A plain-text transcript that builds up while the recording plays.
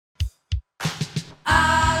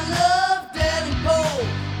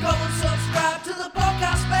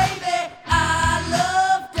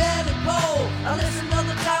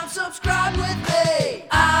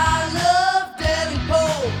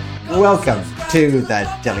Welcome to the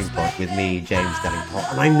Dellingpod with me, James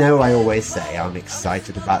Dellingpod. And I know I always say I'm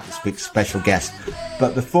excited about this week's special guest.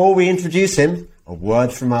 But before we introduce him, a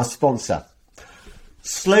word from our sponsor.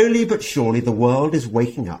 Slowly but surely, the world is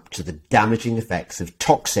waking up to the damaging effects of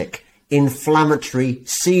toxic, inflammatory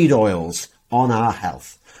seed oils on our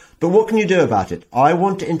health. But what can you do about it? I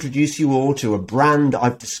want to introduce you all to a brand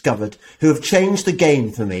I've discovered who have changed the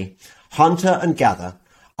game for me. Hunter and Gather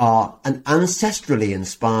are an ancestrally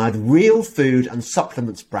inspired real food and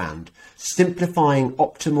supplements brand, simplifying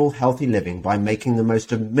optimal healthy living by making the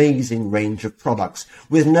most amazing range of products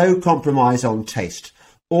with no compromise on taste.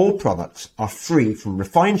 All products are free from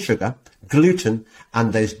refined sugar, gluten,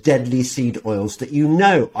 and those deadly seed oils that you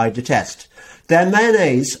know I detest. Their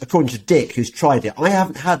mayonnaise, according to Dick, who's tried it,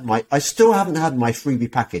 I still haven't had my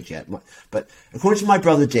freebie package yet, but according to my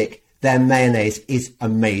brother Dick, their mayonnaise is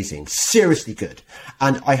amazing, seriously good.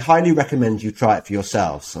 And I highly recommend you try it for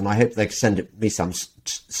yourselves. And I hope they can send me some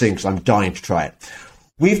soon because I'm dying to try it.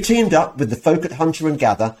 We've teamed up with the folk at Hunter and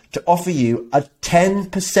Gather to offer you a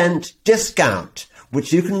 10% discount,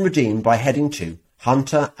 which you can redeem by heading to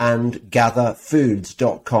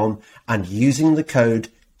hunterandgatherfoods.com and using the code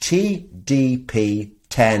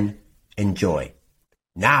TDP10. Enjoy.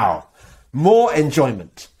 Now, more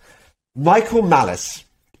enjoyment. Michael Malice.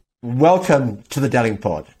 Welcome to the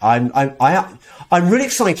Dellingpod. I'm really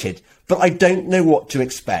excited, but I don't know what to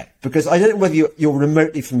expect because I don't know whether you're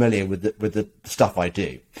remotely familiar with the stuff I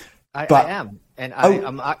do. I am, and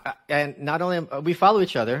and not only we follow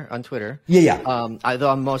each other on Twitter. Yeah.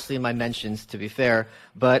 Though I'm mostly in my mentions, to be fair,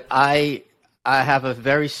 but I have a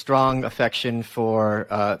very strong affection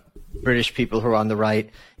for British people who are on the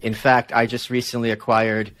right. In fact, I just recently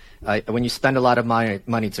acquired, when you spend a lot of money,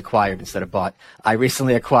 it's acquired instead of bought. I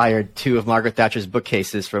recently acquired 2 of Margaret Thatcher's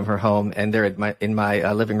bookcases from her home, and they're in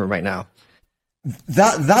my living room right now.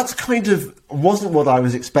 That's kind of wasn't what I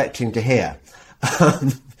was expecting to hear.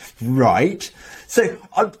 Right. So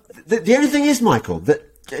the only thing is, Michael, that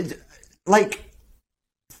like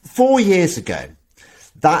 4 years ago,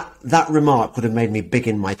 that remark would have made me big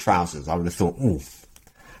in my trousers. I would have thought, ooh,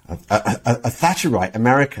 a Thatcherite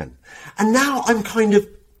American. And now I've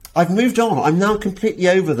moved on. I'm now completely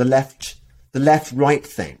over the left-right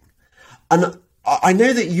thing. And I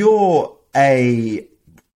know that you're an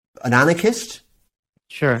anarchist.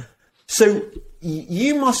 Sure. So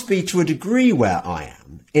you must be to a degree where I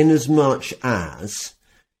am, in as much as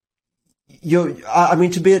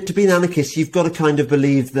to be an anarchist, you've got to kind of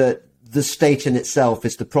believe that the state in itself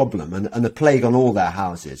is the problem and the plague on all their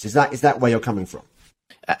houses. Is that where you're coming from?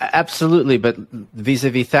 Absolutely, but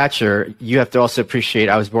vis-a-vis Thatcher, you have to also appreciate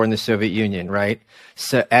I was born in the Soviet Union, right?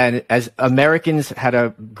 So, and as Americans had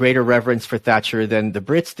a greater reverence for Thatcher than the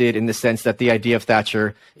Brits did, in the sense that the idea of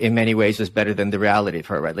Thatcher, in many ways, was better than the reality of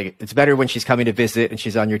her, right? Like, it's better when she's coming to visit and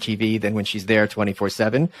she's on your TV than when she's there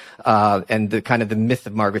 24/7. And the kind of the myth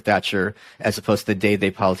of Margaret Thatcher, as opposed to the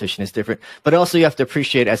day-to-day politician, is different. But also, you have to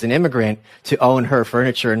appreciate, as an immigrant, to own her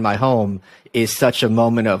furniture in my home is such a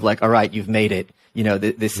moment of like, all right, you've made it. You know,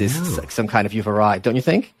 this is some kind of, you've arrived, don't you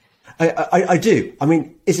think? I do. I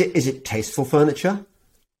mean, is it tasteful furniture?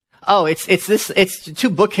 Oh, it's 2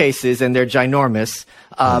 bookcases and they're ginormous.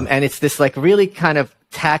 And it's this like really kind of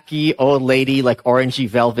tacky old lady, like orangey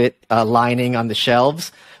velvet lining on the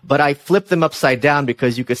shelves. But I flipped them upside down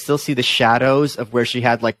because you could still see the shadows of where she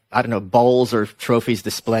had, like, I don't know, bowls or trophies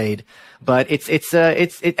displayed. But it's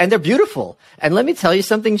and they're beautiful. And let me tell you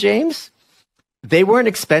something, James. They weren't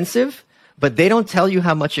expensive. But they don't tell you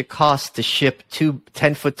how much it costs to ship 2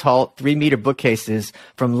 10-foot tall, 3-meter bookcases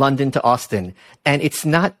from London to Austin. And it's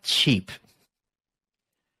not cheap.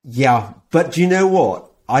 Yeah, but do you know what?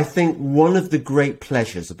 I think one of the great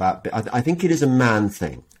pleasures I think it is a man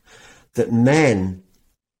thing, that men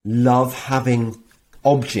love having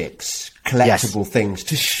objects, collectible things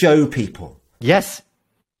to show people. Yes.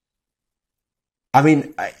 I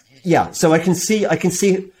mean, yeah, so I can see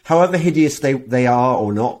however hideous they are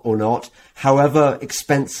or not, however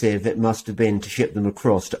expensive it must have been to ship them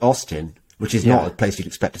across to Austin, which is not a place you'd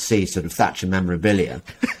expect to see sort of Thatcher memorabilia.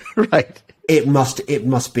 Right. It must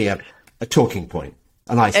be a talking point.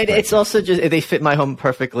 And it's also just, they fit my home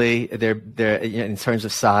perfectly. They're in terms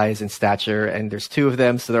of size and stature, and there's 2 of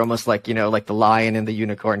them, so they're almost like, like the lion and the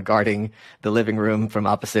unicorn guarding the living room from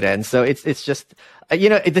opposite ends. So it's just,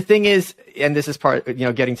 the thing is, and this is part,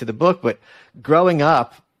 getting to the book, but growing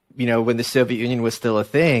up, when the Soviet Union was still a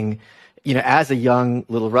thing, as a young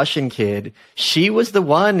little Russian kid, she was the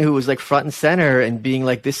one who was like front and center and being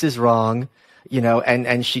like, this is wrong,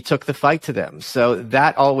 and she took the fight to them. So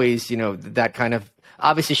that always, that kind of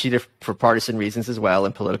Obviously, she did it for partisan reasons as well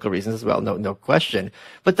and political reasons as well, no question.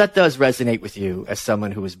 But that does resonate with you as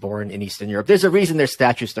someone who was born in Eastern Europe. There's a reason there's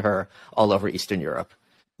statues to her all over Eastern Europe.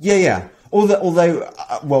 Yeah. Although,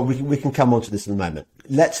 well, we can come on to this in a moment.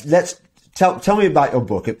 Let's tell me about your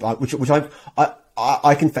book, which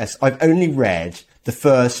I confess I've only read the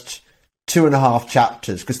first 2.5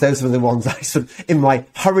 chapters, because those were the ones I sort of, in my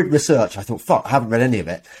hurried research, I thought, fuck, I haven't read any of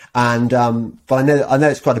it. And, but I know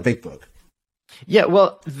it's quite a big book. Yeah,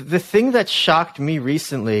 well, the thing that shocked me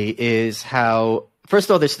recently is how, first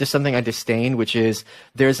of all, there's something I disdain, which is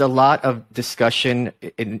there's a lot of discussion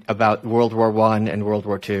about World War I and World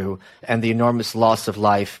War II and the enormous loss of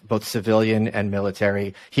life, both civilian and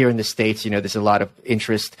military. Here in the States, there's a lot of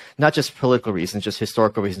interest, not just political reasons, just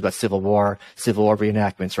historical reasons about Civil War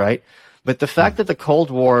reenactments, right? But the fact that the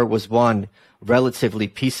Cold War was won relatively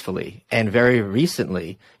peacefully and very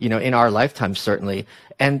recently, in our lifetime, certainly.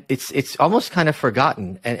 And it's almost kind of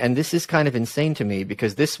forgotten. And this is kind of insane to me,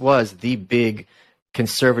 because this was the big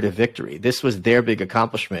conservative victory. This was their big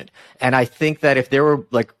accomplishment. And I think that if there were,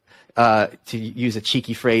 to use a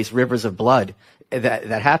cheeky phrase, rivers of blood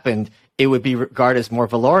that happened, it would be regarded as more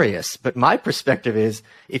valorous. But my perspective is,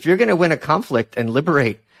 if you're going to win a conflict and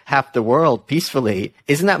liberate half the world peacefully,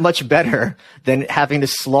 isn't that much better than having to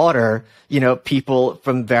slaughter, people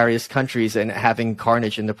from various countries and having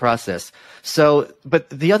carnage in the process? So, but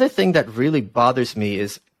the other thing that really bothers me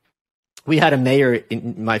is we had a mayor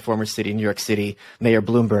in my former city, New York City, Mayor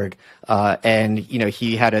Bloomberg, and,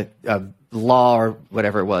 he had a law or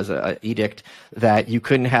whatever it was, an edict that you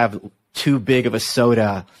couldn't have too big of a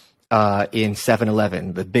soda in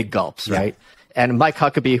 7-Eleven, the big gulps, yeah. Right? And Mike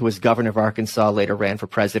Huckabee, who was governor of Arkansas, later ran for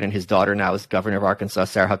president. His daughter now is governor of Arkansas,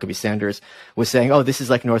 Sarah Huckabee Sanders, was saying, oh, this is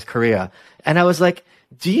like North Korea. And I was like,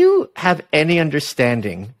 do you have any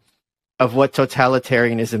understanding of what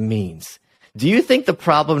totalitarianism means? Do you think the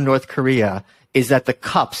problem in North Korea is that the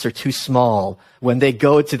cups are too small when they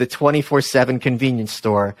go to the 24/7 convenience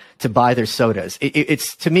store to buy their sodas?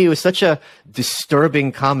 It's to me, it was such a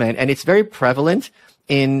disturbing comment, and it's very prevalent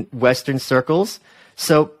in Western circles.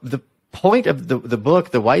 So the point of the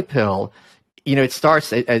book, The White Pill, it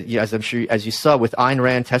starts, as I'm sure, as you saw, with Ayn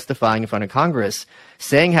Rand testifying in front of Congress,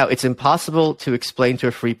 saying how it's impossible to explain to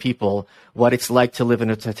a free people what it's like to live in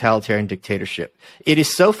a totalitarian dictatorship. It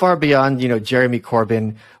is so far beyond, Jeremy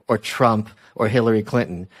Corbyn or Trump or Hillary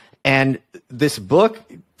Clinton. And this book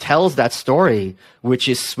tells that story, which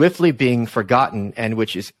is swiftly being forgotten and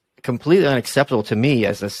which is completely unacceptable to me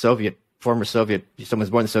as a former Soviet, someone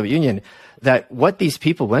who's born in the Soviet Union, that what these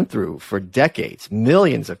people went through for decades,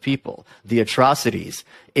 millions of people, the atrocities,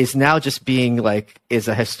 is now just being is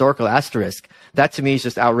a historical asterisk. That to me is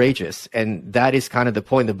just outrageous. And that is kind of the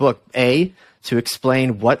point of the book. A, to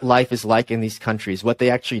explain what life is like in these countries, what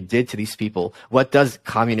they actually did to these people. What does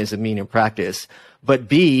communism mean in practice? But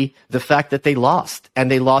B, the fact that they lost,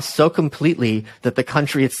 and they lost so completely that the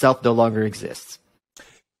country itself no longer exists.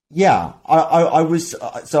 Yeah, I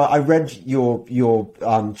read your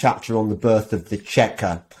chapter on the birth of the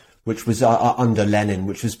Cheka, which was under Lenin,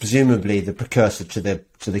 which was presumably the precursor to the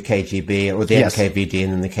KGB or the yes. NKVD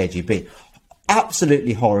and then the KGB.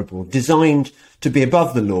 Absolutely horrible, designed to be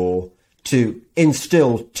above the law, to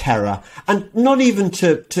instill terror, and not even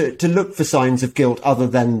to look for signs of guilt other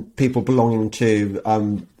than people belonging to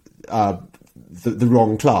the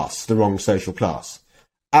wrong class, the wrong social class.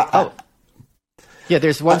 Yeah,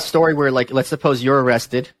 there's one story where, let's suppose you're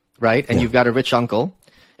arrested, right? And you've got a rich uncle,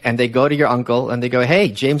 and they go to your uncle and they go, hey,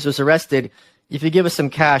 James was arrested. If you give us some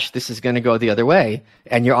cash, this is going to go the other way.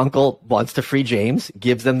 And your uncle wants to free James,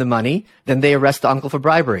 gives them the money. Then they arrest the uncle for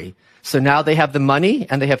bribery. So now they have the money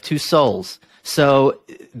and they have two souls. So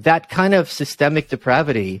that kind of systemic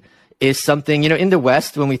depravity is something, in the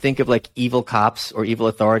West, when we think of evil cops or evil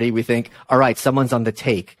authority, we think, all right, someone's on the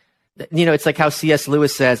take. It's like how C.S.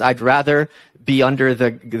 Lewis says, I'd rather be under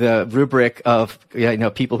the rubric of,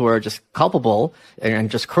 people who are just culpable and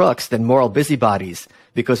just crooks than moral busybodies.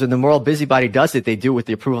 Because when the moral busybody does it, they do it with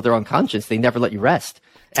the approval of their own conscience. They never let you rest.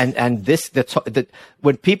 And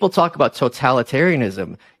when people talk about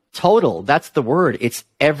totalitarianism, that's the word. It's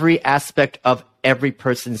every aspect of every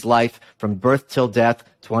person's life from birth till death,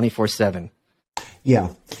 24/7. Yeah,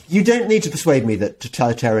 you don't need to persuade me that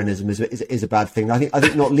totalitarianism is a bad thing. I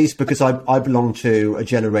think not least because I belong to a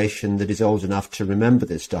generation that is old enough to remember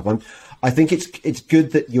this stuff. I think it's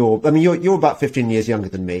good that you're about 15 years younger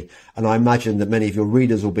than me, and I imagine that many of your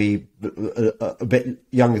readers will be a bit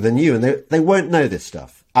younger than you, and they won't know this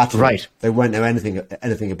stuff at all. Right. They won't know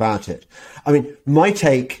anything about it. I mean, my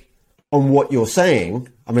take on what you're saying,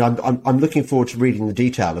 I mean, I'm looking forward to reading the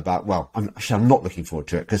detail about. Well, I'm not looking forward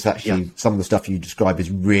to it because actually some of the stuff you describe is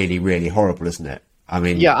really, really horrible, isn't it? I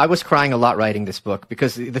mean, yeah, I was crying a lot writing this book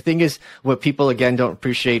because the thing is, what people again don't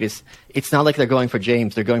appreciate is it's not like they're going for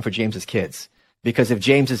James; they're going for James's kids. Because if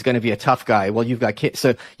James is going to be a tough guy, well, you've got kids.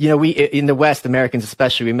 So, we, in the West, Americans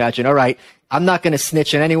especially, we imagine, all right, I'm not going to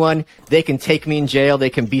snitch on anyone. They can take me in jail. They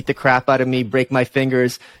can beat the crap out of me, break my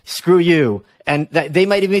fingers. Screw you. And they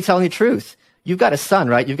might even be telling the truth. You've got a son,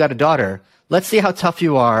 right? You've got a daughter. Let's see how tough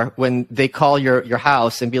you are when they call your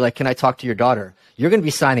house and be like, can I talk to your daughter? You're going to be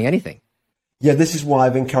signing anything. Yeah, this is why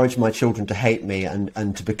I've encouraged my children to hate me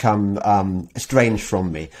and to become estranged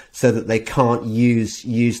from me, so that they can't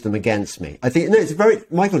use them against me. I think it's very,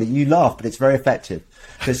 Michael. You laugh, but it's very effective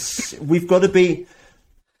because we've got to be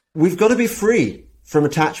free from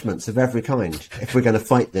attachments of every kind if we're going to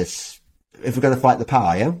fight this. If we're going to fight the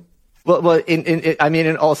power, yeah. Well,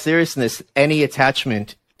 in all seriousness, any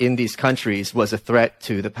attachment in these countries was a threat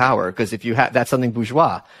to the power, because if you had, that's something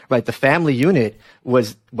bourgeois, right? The family unit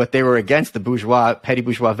was what they were against, the bourgeois, petty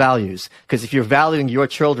bourgeois values. Because if you're valuing your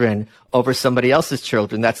children over somebody else's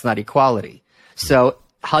children, that's not equality. So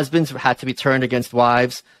husbands had to be turned against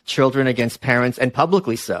wives, children against parents, and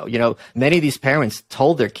publicly so. Many of these parents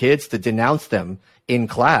told their kids to denounce them in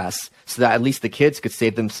class so that at least the kids could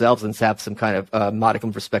save themselves and have some kind of modicum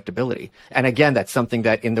of respectability. And again, that's something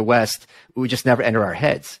that in the West, we just never enter our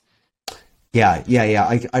heads. Yeah.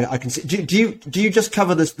 I can see. Do you just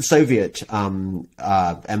cover the Soviet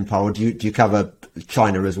empire, or do you cover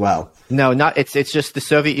China as well? No, not. It's just the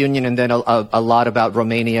Soviet Union, and then a lot about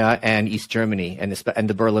Romania and East Germany and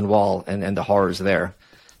the Berlin Wall and the horrors there.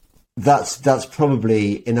 That's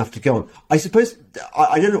probably enough to go on. I suppose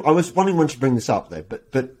I don't know. I was wondering when to bring this up though,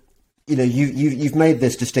 but you've made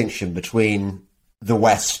this distinction between the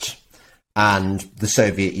West and the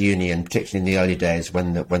Soviet Union, particularly in the early days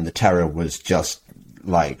when the terror was just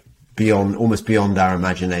like almost beyond our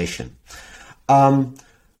imagination. And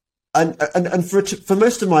for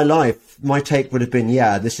most of my life, my take would have been,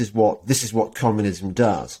 yeah, this is what communism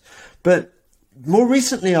does. But more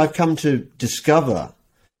recently, I've come to discover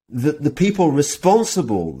that the people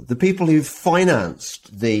responsible, the people who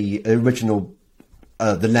financed the original,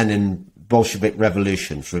 the Lenin Bolshevik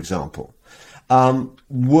Revolution, for example,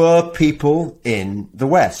 were people in the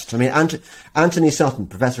West. I mean,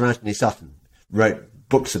 Professor Anthony Sutton wrote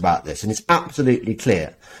books about this, and it's absolutely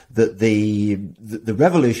clear that the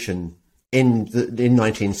revolution in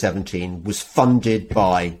 1917 was funded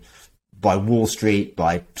by Wall Street,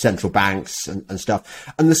 by central banks and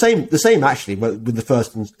stuff, and the same actually with the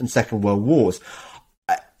First and Second World Wars.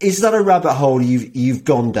 Is that a rabbit hole you've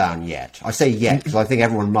gone down yet? I say yet because I think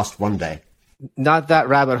everyone must one day. Not that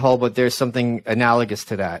rabbit hole, but there's something analogous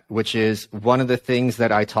to that, which is one of the things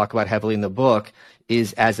that I talk about heavily in the book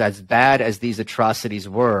is as bad as these atrocities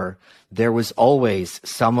were, there was always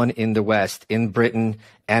someone in the West, in Britain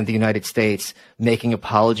and the United States, making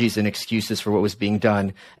apologies and excuses for what was being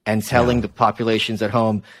done and telling the populations at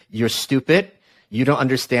home, you're stupid. You don't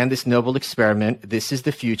understand this noble experiment. This is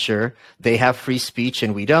the future. They have free speech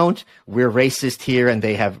and we don't. We're racist here and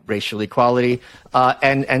they have racial equality.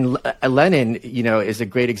 And Lenin, is a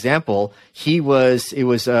great example. It was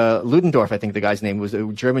Ludendorff, I think the guy's name was, a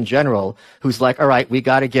German general who's like, all right, we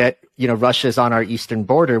got to get, Russia's on our eastern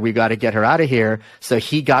border. We got to get her out of here. So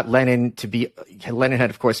he got Lenin Lenin had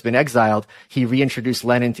of course been exiled. He reintroduced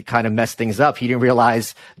Lenin to kind of mess things up. He didn't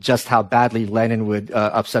realize just how badly Lenin would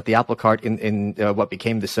upset the apple cart in what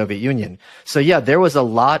became the Soviet Union. So yeah, there was a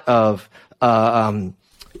lot of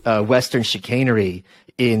Western chicanery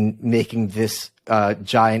in making this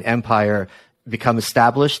giant empire become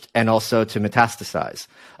established and also to metastasize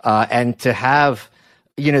and to have,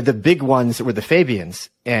 the big ones were the Fabians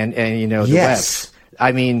and the West.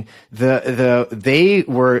 I mean, they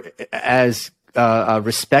were as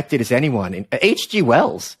respected as anyone. H.G.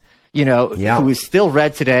 Wells, who is still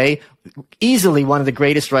read today, easily one of the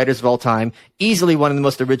greatest writers of all time, easily one of the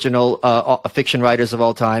most original fiction writers of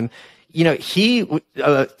all time. He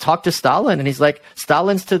talked to Stalin and he's like,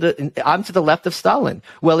 I'm to the left of Stalin.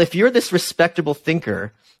 Well, if you're this respectable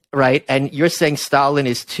thinker, right, and you're saying Stalin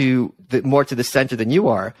is more to the center than you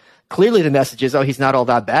are, clearly the message is, he's not all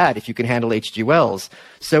that bad if you can handle H.G. Wells.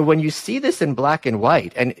 So when you see this in black and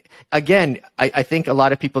white, and again, I think a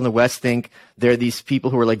lot of people in the West think there are these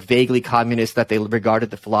people who are like vaguely communist, that they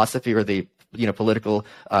regarded the philosophy or the political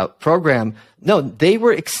program. No, they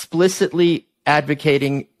were explicitly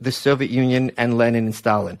advocating the Soviet Union and Lenin and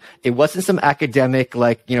Stalin. It wasn't some academic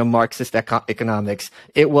Marxist economics.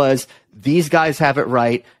 It was, these guys have it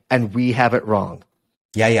right and we have it wrong.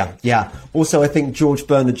 Yeah, yeah, yeah. Also, I think George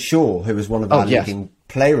Bernard Shaw, who was one of our yes. leading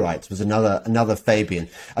playwrights, was another Fabian.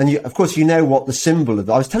 And of course, you know what the symbol of.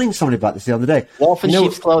 I was telling somebody about this the other day. Wolf in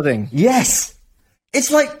sheep's clothing. Yes,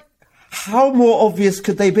 it's like, how more obvious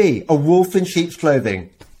could they be? A wolf in sheep's clothing.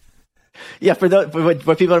 Yeah, for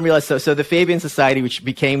what people don't realize, so the Fabian Society, which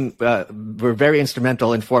were very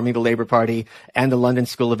instrumental in forming the Labour Party and the London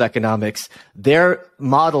School of Economics, their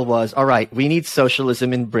model was, all right, we need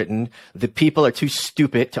socialism in Britain. The people are too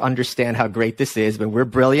stupid to understand how great this is, but we're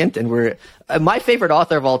brilliant, and we're... my favorite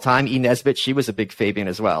author of all time, E. Nesbitt, she was a big Fabian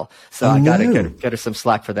as well. So I got to get her some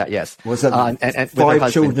slack for that, yes. Was that and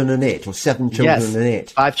 5 children in it, or 7 children in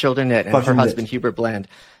it? 5 children in it, and her husband, Hubert Bland.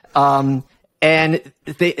 And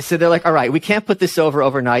they're like, all right, we can't put this over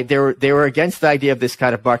overnight. They were against the idea of this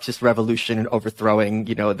kind of Marxist revolution and overthrowing,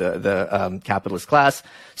 the capitalist class.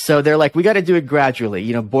 So they're like, we got to do it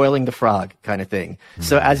gradually, boiling the frog kind of thing. Mm-hmm.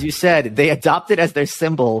 So as you said, they adopted as their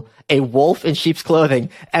symbol a wolf in sheep's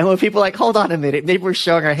clothing. And when people are like, hold on a minute, maybe we're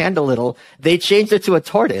showing our hand a little, they changed it to a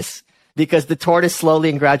tortoise because the tortoise slowly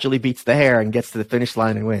and gradually beats the hare and gets to the finish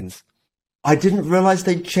line and wins. I didn't realize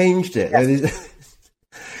they changed it. Yes.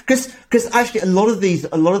 Because actually, a lot of these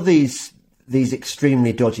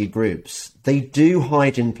extremely dodgy groups, they do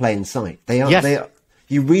hide in plain sight. They are. Yes. They are,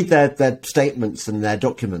 you read their statements and their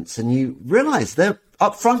documents, and you realise they're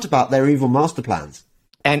upfront about their evil master plans.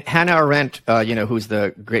 And Hannah Arendt, who's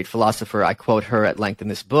the great philosopher, I quote her at length in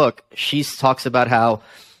this book. She talks about how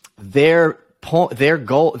their role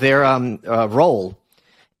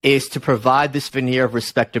is to provide this veneer of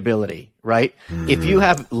respectability, right? Mm. If you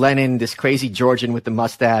have Lenin, this crazy Georgian with the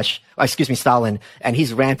mustache, Stalin, and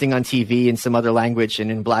he's ranting on TV in some other language and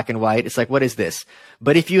in black and white, it's like, what is this?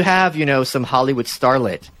 But if you have, some Hollywood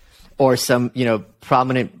starlet or some,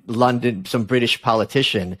 prominent London, some British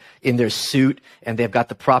politician in their suit and they've got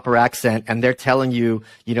the proper accent and they're telling you,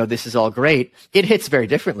 this is all great, it hits very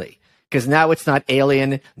differently. Because now it's not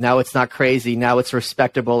alien, now it's not crazy, now it's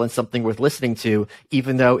respectable and something worth listening to,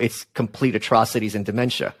 even though it's complete atrocities and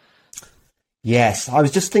dementia. Yes, I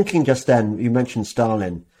was just thinking just then, you mentioned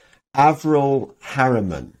Stalin. Avril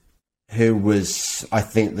Harriman, who was, I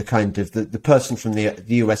think, the kind of the person from the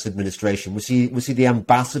US administration, was he the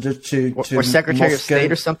ambassador to or Secretary Moscow? of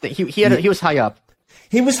State or something? He was high up.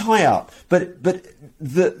 He was high up, but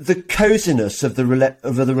the coziness of the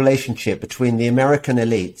relationship between the American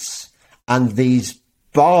elites and these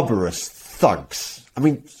barbarous thugs. I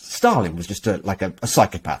mean, Stalin was just a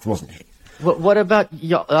psychopath, wasn't he? What about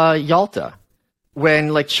Yalta?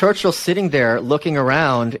 When Churchill's sitting there looking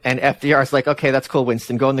around and FDR's like, okay, that's cool,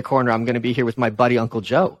 Winston, go in the corner. I'm going to be here with my buddy Uncle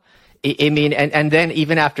Joe. I mean, and then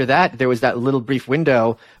even after that, there was that little brief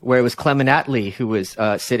window where it was Clement Attlee who was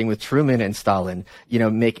sitting with Truman and Stalin,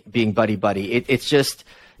 being buddy-buddy. It's just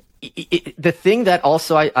the thing that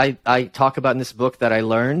also I talk about in this book that I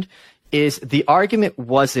learned is the argument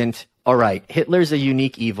wasn't, all right, Hitler's a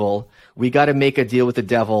unique evil. We got to make a deal with the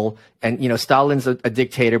devil. And, Stalin's a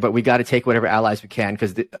dictator, but we got to take whatever allies we can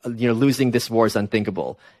because, losing this war is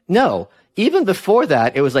unthinkable. No, even before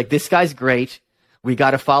that, it was like, this guy's great. We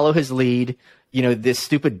got to follow his lead. This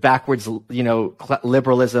stupid backwards,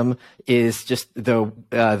 liberalism is just the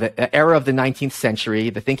era of the 19th century,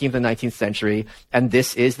 the thinking of the 19th century. And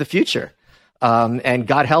this is the future. And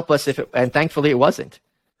God help us and thankfully it wasn't.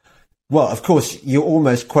 Well, of course, you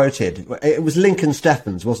almost quoted. It was Lincoln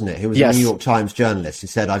Steffens, wasn't it? Who was a New York Times journalist who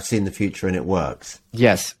said, "I've seen the future and it works."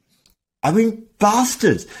 Yes. I mean,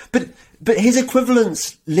 bastards. But his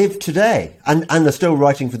equivalents live today and are still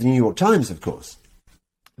writing for the New York Times, of course.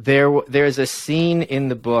 There's a scene in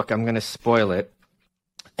the book. I'm going to spoil it.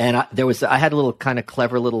 And I had a little kind of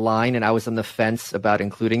clever little line, and I was on the fence about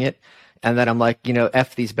including it. And then I'm like,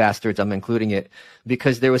 F these bastards, I'm including it.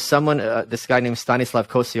 Because there was someone, this guy named Stanislav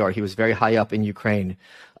Kosior, he was very high up in Ukraine.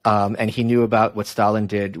 And he knew about what Stalin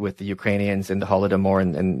did with the Ukrainians and the Holodomor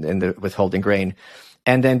and the withholding grain.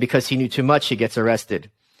 And then because he knew too much, he gets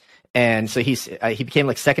arrested. And so he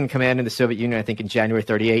became second in command in the Soviet Union, I think in January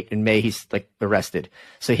 38. In May, he's arrested.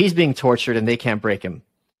 So he's being tortured and they can't break him,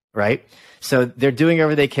 right? So they're doing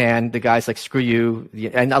whatever they can. The guy's like, screw you.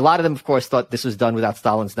 And a lot of them, of course, thought this was done without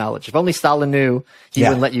Stalin's knowledge. If only Stalin knew, he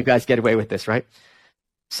wouldn't let you guys get away with this, right?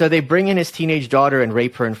 So they bring in his teenage daughter and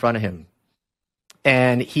rape her in front of him.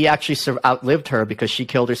 And he actually outlived her because she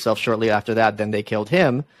killed herself shortly after that. Then they killed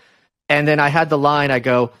him. And then I had the line, I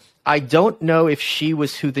go, I don't know if she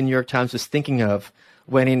was who the New York Times was thinking of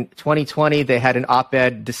when in 2020 they had an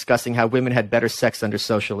op-ed discussing how women had better sex under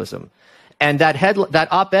socialism. And that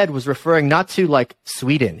op-ed was referring not to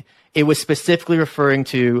Sweden. It was specifically referring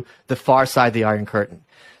to the far side of the Iron Curtain.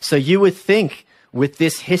 So you would think with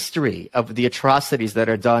this history of the atrocities that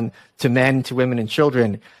are done to men, to women, and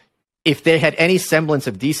children, if they had any semblance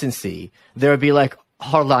of decency, they would be like,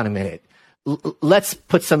 hold on a minute. Let's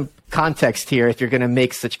put some context here if you're going to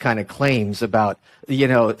make such kind of claims about,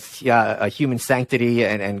 human sanctity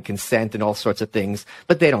and consent and all sorts of things.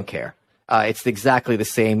 But they don't care. It's exactly the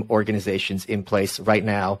same organizations in place right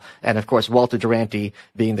now. And of course, Walter Duranty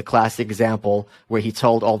being the classic example where he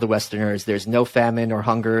told all the Westerners, there's no famine or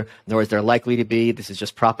hunger, nor is there likely to be. This is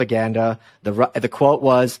just propaganda. The quote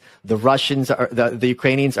was, the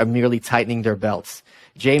Ukrainians are merely tightening their belts.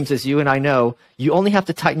 James, as you and I know, you only have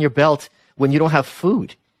to tighten your belt when you don't have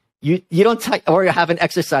food. You don't or have an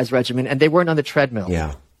exercise regimen, and they weren't on the treadmill.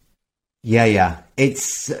 Yeah.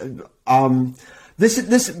 It's This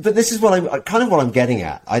is what I'm getting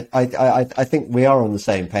at. I think we are on the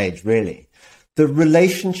same page, really. The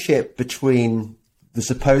relationship between the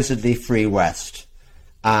supposedly free West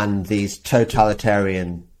and these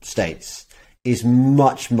totalitarian states is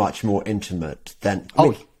much, much more intimate than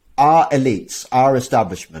our elites, our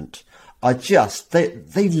establishment are just,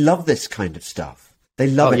 they love this kind of stuff. They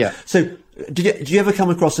love it. Yeah. So did you ever come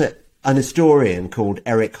across an historian called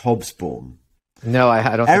Eric Hobsbawm? No, I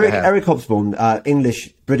don't think I have. Eric Hobsbawm,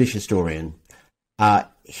 British historian.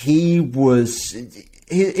 He's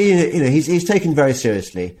taken very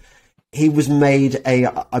seriously. He was made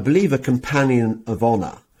I believe a companion of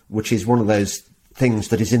honor, which is one of those things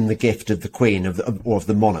that is in the gift of the Queen or of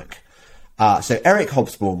the monarch. So Eric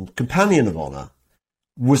Hobsbawm, companion of honor,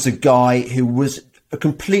 was a guy who was a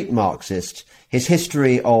complete Marxist. His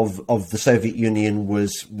history of the Soviet Union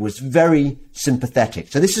was very sympathetic.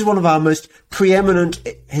 So this is one of our most preeminent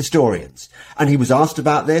historians. And he was asked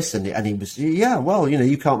about this, and he was,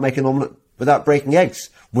 you can't make an omelette without breaking eggs,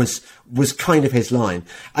 was kind of his line.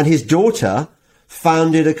 And his daughter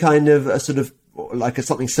founded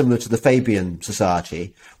something similar to the Fabian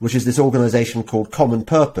Society, which is this organization called Common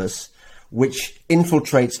Purpose, which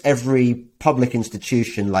infiltrates every public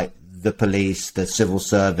institution like the police, the civil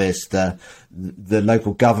service, the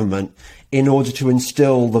local government, in order to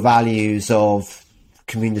instill the values of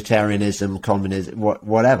communitarianism, communism,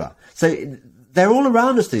 whatever. So they're all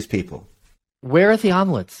around us, these people. Where are the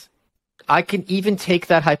omelets? I can even take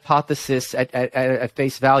that hypothesis at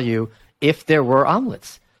face value if there were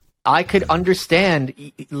omelets. I could understand,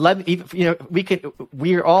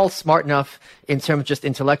 we're all smart enough in terms of just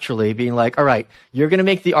intellectually being like, all right, you're going to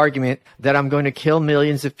make the argument that I'm going to kill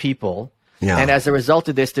millions of people. Yeah. And as a result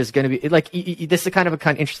of this, there's going to be this is kind of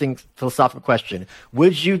interesting philosophical question.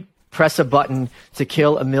 Would you press a button to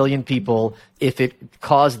kill 1 million people if it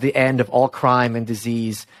caused the end of all crime and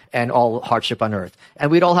disease and all hardship on earth?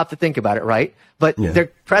 And we'd all have to think about it, right? But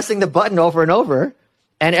they're pressing the button over and over,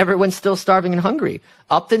 and everyone's still starving and hungry.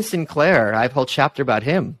 Upton Sinclair, I have a whole chapter about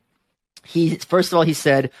him. First of all, he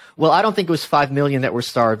said, well, I don't think it was 5 million that were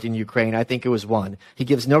starved in Ukraine. I think it was 1. He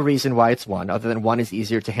gives no reason why it's 1, other than 1 is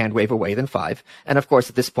easier to hand wave away than 5. And of course,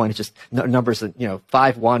 at this point, it's just numbers,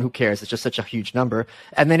 5, 1, who cares? It's just such a huge number.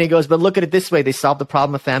 And then he goes, but look at it this way. They solved the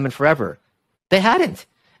problem of famine forever. They hadn't.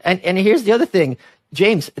 And here's the other thing,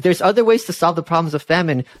 James, there's other ways to solve the problems of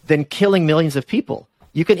famine than killing millions of people.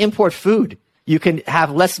 You can import food. You can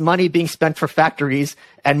have less money being spent for factories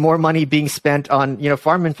and more money being spent on,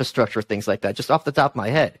 farm infrastructure, things like that, just off the top of my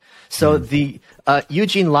head. So the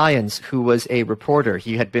Eugene Lyons, who was a reporter,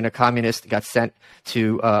 he had been a communist, got sent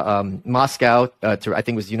to Moscow to, I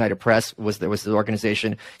think it was United Press, there was the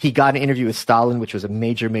organization. He got an interview with Stalin, which was a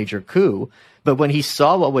major, major coup. But when he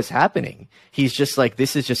saw what was happening, he's just like,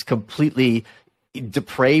 this is just completely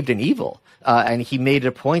depraved and evil. And he made it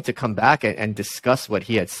a point to come back and discuss what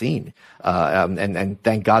he had seen. And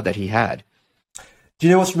thank God that he had. Do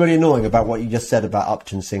you know what's really annoying about what you just said about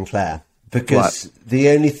Upton Sinclair? Because the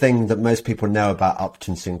only thing that most people know about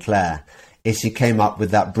Upton Sinclair is he came up with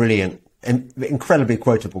that brilliant, incredibly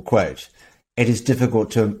quotable quote. It is difficult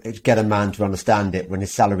to get a man to understand it when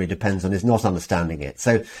his salary depends on his not understanding it.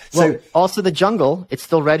 So also The Jungle, it's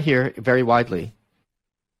still read here very widely.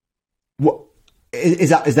 What? Is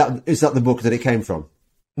that the book that it came from?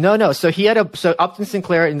 No. So Upton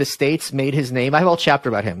Sinclair in the States made his name. I have a whole chapter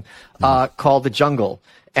about him called The Jungle.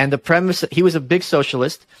 And the premise, he was a big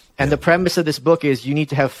socialist. And the premise of this book is you need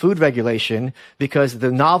to have food regulation because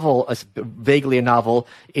the novel, vaguely a novel,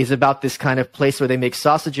 is about this kind of place where they make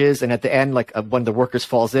sausages. And at the end, like one of the workers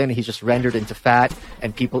falls in, he's just rendered into fat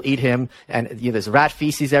and people eat him. And there's rat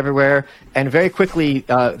feces everywhere. And very quickly,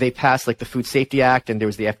 they passed like the Food Safety Act and there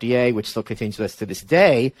was the FDA, which still continues with us to this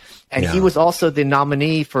day. And he was also the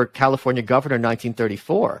nominee for California governor in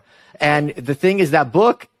 1934. And the thing is that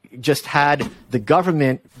book just had the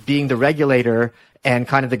government being the regulator and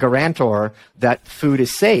kind of the guarantor that food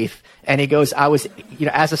is safe. And he goes,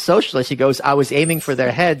 as a socialist, he goes, I was aiming for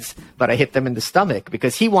their heads, but I hit them in the stomach,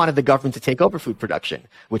 because he wanted the government to take over food production,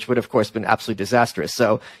 which would, of course, been absolutely disastrous.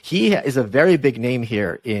 So he is a very big name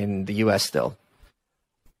here in the U.S. still.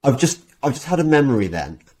 I've just had a memory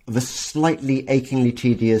then of a slightly achingly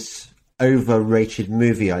tedious, overrated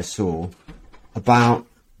movie I saw about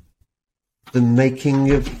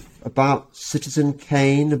Citizen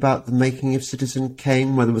Kane, about the making of Citizen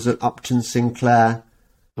Kane, where there was an Upton Sinclair.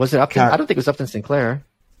 Was it Upton? I don't think it was Upton Sinclair.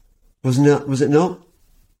 Was it not?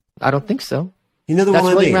 I don't think so. You know the one I mean?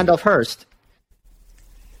 That's William Randolph Hearst.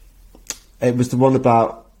 It was the one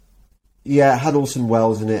about, it had Orson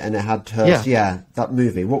Welles in it, and it had Hearst. Yeah, that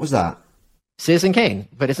movie. What was that? Citizen Kane,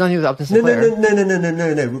 but it's not even Upton Sinclair.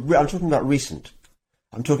 No. I'm talking about recent.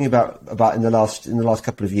 I'm talking about in the last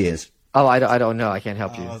couple of years. Oh, I don't know. I can't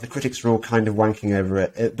help you. The critics are all kind of wanking over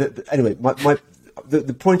it. But anyway,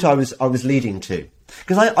 the point I was leading to,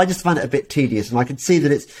 because I just found it a bit tedious, and I could see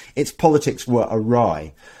that its politics were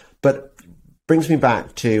awry. But brings me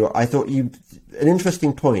back to, I thought an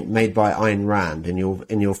interesting point made by Ayn Rand in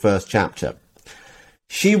your first chapter.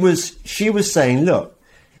 She was saying, look,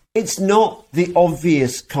 it's not the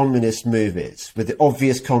obvious communist movies with the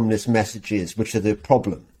obvious communist messages which are the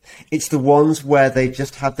problem. It's the ones where they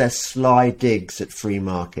just have their sly digs at free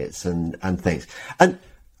markets and things. And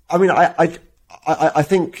I mean, I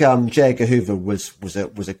think J. Edgar Hoover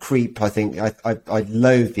was a creep. I think I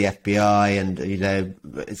loathe the FBI and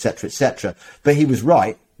et cetera, et cetera. But he was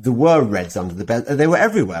right. There were Reds under the bed. They were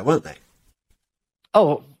everywhere, weren't they?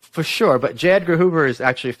 Oh, for sure. But J. Edgar Hoover is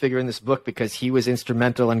actually a figure in this book because he was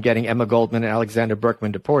instrumental in getting Emma Goldman and Alexander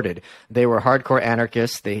Berkman deported. They were hardcore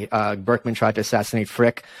anarchists. Berkman tried to assassinate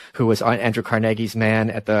Frick, who was Andrew Carnegie's man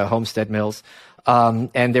at the Homestead Mills.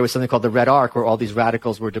 And there was something called the Red Arc, where all these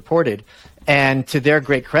radicals were deported. And to their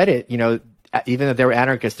great credit, even though they were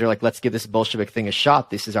anarchists, they're like, let's give this Bolshevik thing a shot.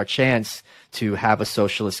 This is our chance to have a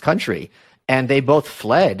socialist country. And they both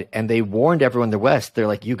fled, and they warned everyone in the West. They're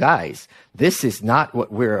like, you guys, this is not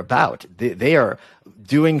what we're about. They are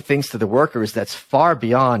doing things to the workers that's far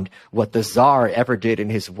beyond what the Tsar ever did in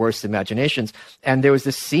his worst imaginations. And there was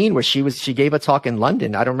this scene where she gave a talk in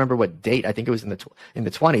London. I don't remember what date. I think it was in the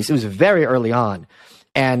 20s. It was very early on.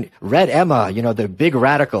 And Red Emma, the big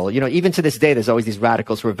radical, even to this day, there's always these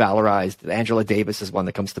radicals who are valorized. Angela Davis is one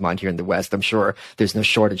that comes to mind here in the West. I'm sure there's no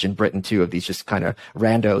shortage in Britain, too, of these just kind of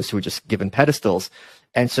randos who are just given pedestals.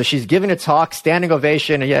 And so she's giving a talk, standing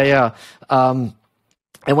ovation. And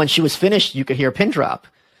when she was finished, you could hear a pin drop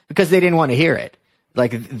because they didn't want to hear it.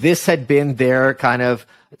 Like, this had been their kind of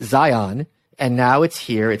Zion, and now it's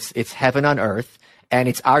here. It's heaven on earth. And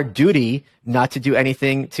it's our duty not to do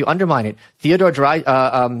anything to undermine it. Theodore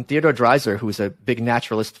Dreiser, who was a big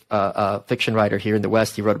naturalist fiction writer here in the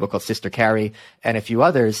West, he wrote a book called Sister Carrie and a few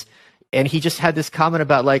others. And he just had this comment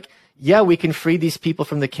about, like, yeah, we can free these people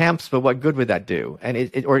from the camps, but what good would that do? And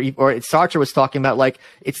Sartre was talking about, like,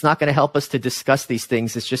 it's not going to help us to discuss these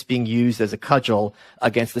things. It's just being used as a cudgel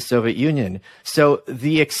against the Soviet Union. So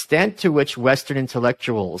the extent to which Western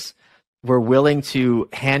intellectuals were willing to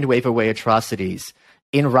hand wave away atrocities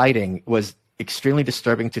in writing was extremely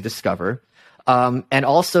disturbing to discover. And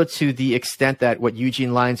also to the extent that what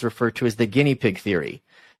Eugene Lyons referred to as the guinea pig theory.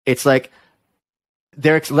 It's like,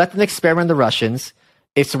 let them experiment, the Russians.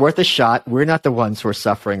 It's worth a shot. We're not the ones who are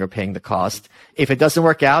suffering or paying the cost. If it doesn't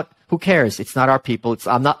work out, who cares? It's not our people.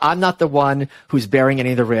 I'm not the one who's bearing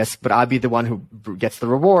any of the risk, but I'll be the one who gets the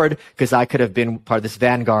reward because I could have been part of this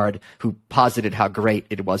vanguard who posited how great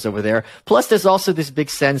it was over there. Plus, there's also this big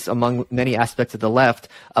sense among many aspects of the left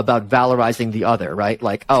about valorizing the other, right?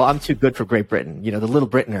 Like, oh, I'm too good for Great Britain. The little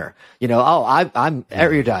Britainer. I'm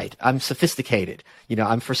erudite. I'm sophisticated.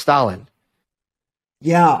 I'm for Stalin.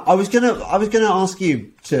 Yeah, I was gonna ask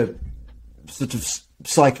you to sort of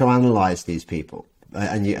psychoanalyze these people,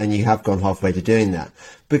 and you have gone halfway to doing that,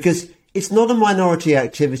 because it's not a minority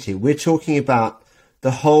activity. We're talking about the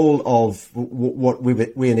whole of what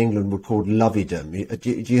we in England would call lovey-dom. Do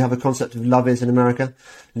you have a concept of lovies in America?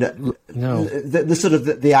 No. The sort of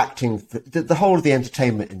the acting, the whole of the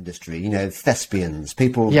entertainment industry. Thespians,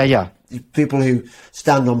 people. Yeah. People who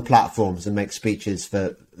stand on platforms and make speeches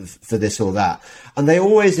for this or that, and they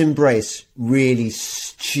always embrace really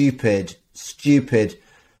stupid,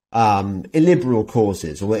 illiberal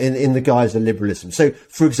causes, or in the guise of liberalism. So,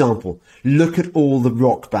 for example, look at all the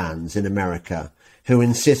rock bands in America who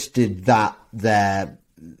insisted that their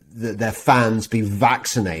fans be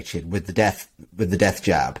vaccinated with the death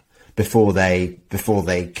jab before they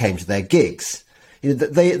came to their gigs.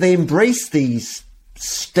 They embrace these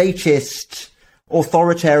statist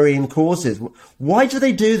authoritarian causes. Why do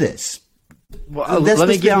they do this? Well, They're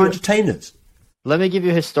supposed to be our entertainers. Let me give you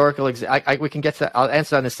a historical we can get to. I'll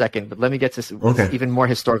answer that in a second, but let me get to even more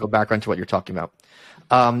historical background to what you're talking about.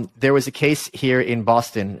 There was a case here in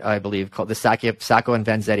Boston, I believe, called the Sacco and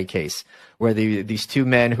Vanzetti case, where these two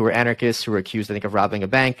men who were anarchists who were accused, I think, of robbing a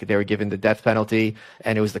bank. They were given the death penalty,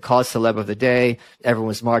 and it was the cause célèbre of the day. Everyone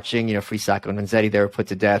was marching, free Sacco and Vanzetti. They were put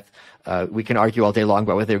to death. We can argue all day long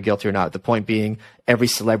about whether they were guilty or not. The point being, every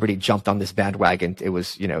celebrity jumped on this bandwagon. It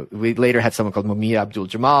was, we later had someone called Mumia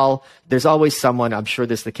Abdul-Jamal. There's always someone, I'm sure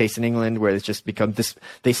this is the case in England, where it's just become this,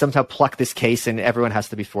 they somehow pluck this case and everyone has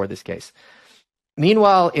to be for this case.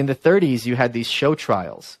 Meanwhile, in the 30s, you had these show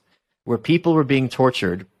trials where people were being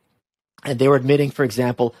tortured and they were admitting, for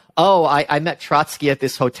example, I met Trotsky at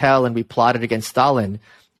this hotel and we plotted against Stalin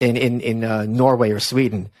in Norway or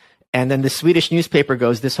Sweden. And then the Swedish newspaper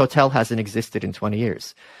goes, this hotel hasn't existed in 20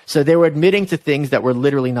 years. So they were admitting to things that were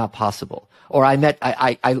literally not possible. Or I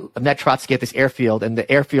met Trotsky at this airfield and the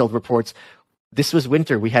airfield reports, this was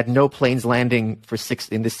winter. We had no planes landing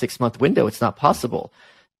in this 6-month window. It's not possible.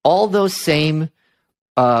 All those same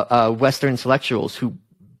Western intellectuals who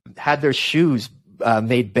had their shoes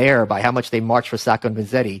made bare by how much they marched for Sacco and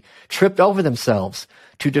Vanzetti tripped over themselves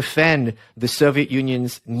to defend the Soviet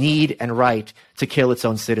Union's need and right to kill its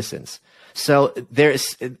own citizens. So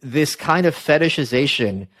there's this kind of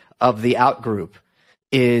fetishization of the outgroup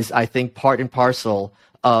is, I think, part and parcel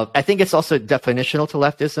of, I think it's also definitional to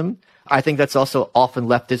leftism. I think that's also often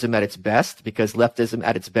leftism at its best, because leftism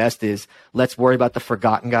at its best is, let's worry about the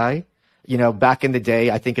forgotten guy. Back in the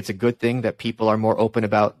day, I think it's a good thing that people are more open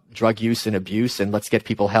about drug use and abuse, and let's get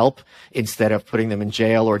people help instead of putting them in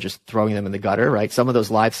jail or just throwing them in the gutter, right? Some of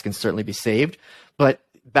those lives can certainly be saved. But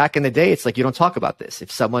back in the day, it's like, you don't talk about this. If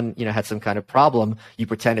someone, had some kind of problem, you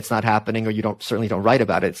pretend it's not happening, or you certainly don't write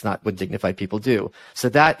about it. It's not what dignified people do. So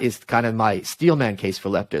that is kind of my steelman case for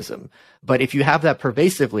leftism. But if you have that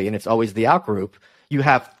pervasively and it's always the outgroup, you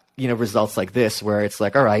have results like this, where it's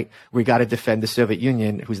like, all right, we got to defend the Soviet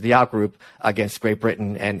Union, who's the outgroup, against Great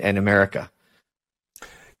Britain and America.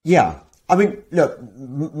 Yeah. I mean, look,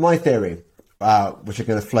 my theory, which I'm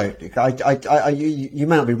going to float, you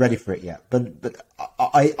may not be ready for it yet, but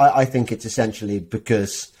I think it's essentially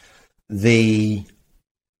because the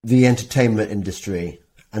entertainment industry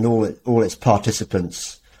and all its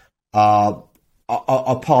participants are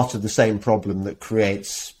part of the same problem that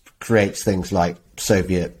creates things like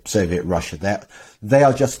Soviet Russia. They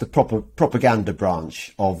are just the propaganda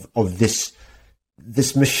branch of this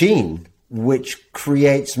machine which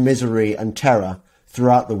creates misery and terror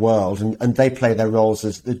throughout the world, and they play their roles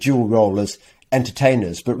as the dual role as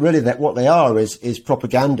entertainers. But really, what they are is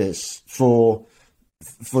propagandists for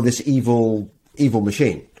this evil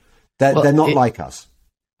machine. They're not like us.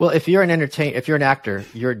 Well, if you're an actor,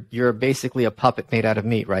 you're basically a puppet made out of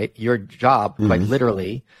meat, right? Your job, quite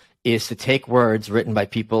literally, is to take words written by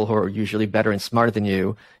people who are usually better and smarter than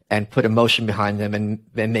you and put emotion behind them and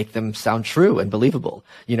make them sound true and believable.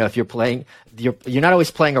 If you're not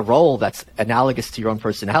always playing a role that's analogous to your own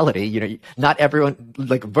personality. Not everyone,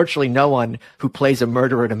 like virtually no one who plays a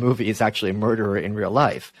murderer in a movie is actually a murderer in real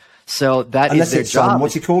life. So that Unless is their it's job.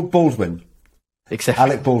 What's he called? Baldwin. Exactly.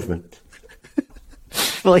 Alec Baldwin.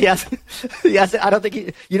 Well, yes. I don't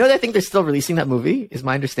think I think they're still releasing that movie, is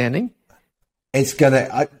my understanding. It's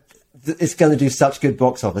gonna do such good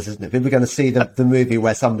box office, isn't it? People are going to see the movie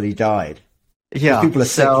where somebody died. Yeah, people are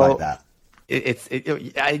sick like that.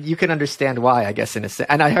 You can understand why, I guess, in a sense.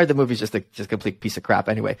 And I heard the movie's just a complete piece of crap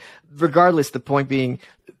anyway. Regardless, the point being,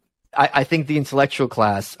 I think the intellectual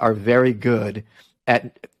class are very good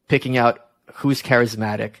at picking out who's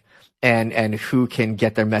charismatic and who can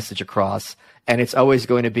get their message across. And it's always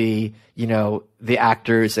going to be, the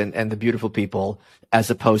actors and the beautiful people, as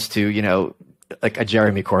opposed to, like a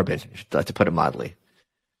Jeremy Corbyn, to put it mildly.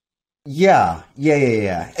 Yeah.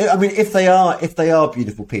 I mean, if they are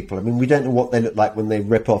beautiful people, I mean, we don't know what they look like when they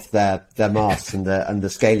rip off their masks and the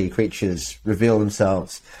scaly creatures reveal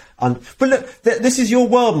themselves. But look, this is your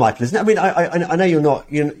world, Michael, isn't it? I mean, I know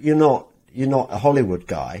you're not a Hollywood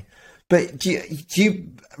guy, but do you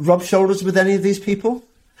rub shoulders with any of these people?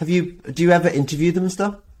 Do you ever interview them and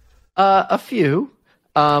stuff? A few.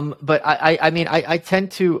 But I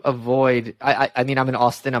tend to avoid, I'm in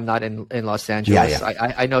Austin. I'm not in Los Angeles.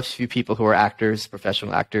 Yeah. I know a few people who are actors,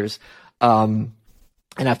 professional actors. And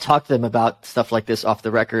I've talked to them about stuff like this off the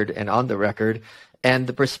record and on the record. And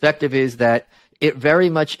the perspective is that it very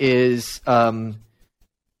much is,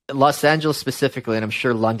 Los Angeles specifically, and I'm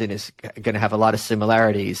sure London is going to have a lot of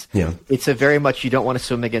similarities. Yeah. It's a very much, you don't want to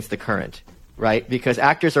swim against the current. right? Because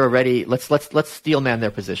actors are already let's steelman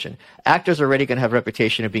their position. Actors are already going to have a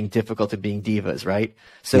reputation of being difficult at being divas, right?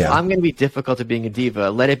 So if I'm going to be difficult at being a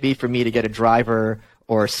diva, let it be for me to get a driver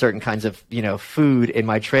or certain kinds of food in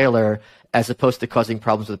my trailer, as opposed to causing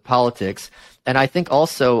problems with politics. And I think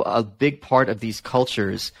also a big part of these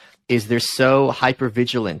cultures is they're so hyper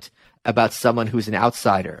vigilant about someone who's an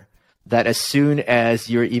outsider that as soon as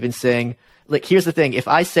you're even saying, like, here's the thing, if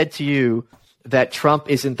I said to you that Trump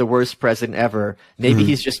isn't the worst president ever, maybe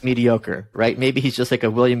he's just mediocre, right? Maybe he's just like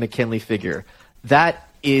a William McKinley figure. That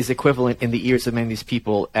is equivalent in the ears of many of these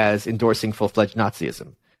people as endorsing full-fledged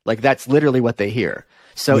Nazism. Like, that's literally what they hear.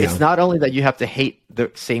 So it's not only that you have to hate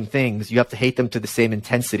the same things, you have to hate them to the same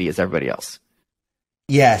intensity as everybody else.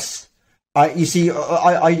 Yes. I used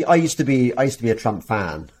to be a Trump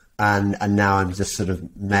fan, and now I'm just sort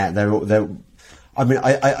of mad.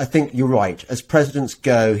 I think you're right. As presidents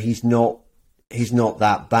go, he's not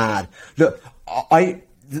that bad. Look,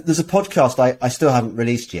 there's a podcast I still haven't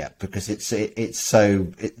released yet because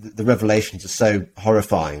the revelations are so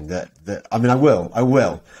horrifying that I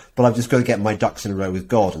will, but I've just got to get my ducks in a row with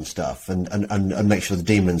God and stuff and make sure the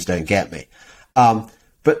demons don't get me.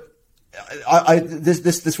 But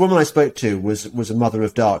this woman I spoke to was a mother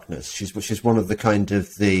of darkness. She's one of the kind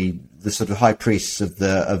of the sort of high priests of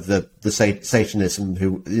the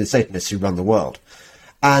Satanists who run the world,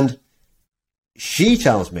 and she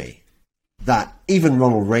tells me that even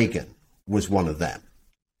Ronald Reagan was one of them.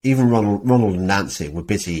 Even Ronald and Nancy were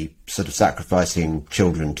busy sort of sacrificing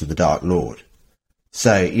children to the Dark Lord.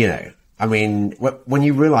 So, I mean, when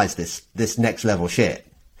you realize this next level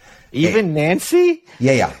shit. Even Nancy?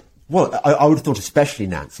 Yeah. Well, I would have thought especially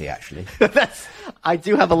Nancy, actually. I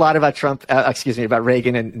do have a lot about about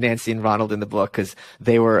Reagan and Nancy and Ronald in the book, because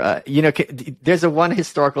they were, there's one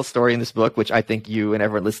historical story in this book, which I think you and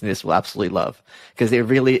everyone listening to this will absolutely love, because it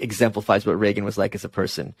really exemplifies what Reagan was like as a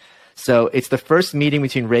person. So it's the first meeting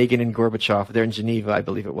between Reagan and Gorbachev. They're in Geneva, I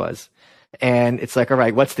believe it was. And it's like, all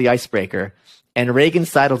right, what's the icebreaker? And Reagan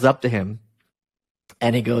sidles up to him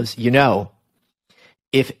and he goes,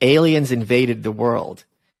 if aliens invaded the world,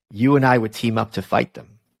 you and I would team up to fight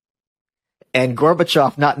them. And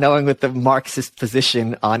Gorbachev, not knowing what the Marxist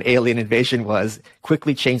position on alien invasion was,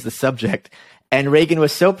 quickly changed the subject. And Reagan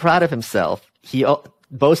was so proud of himself, he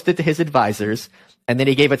boasted to his advisors, and then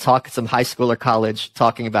he gave a talk at some high school or college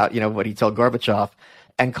talking about, what he told Gorbachev.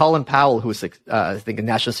 And Colin Powell, who was, I think, a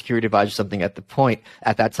national security advisor or something at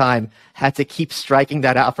that time, had to keep striking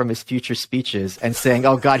that out from his future speeches and saying,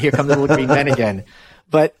 oh God, here come the little green men again.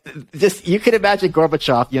 But just, you can imagine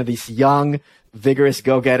Gorbachev, this young, vigorous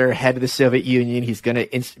go-getter, head of the Soviet Union. He's going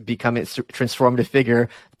to become a transformative figure,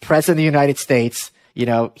 president of the United States.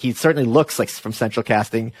 He certainly looks like from Central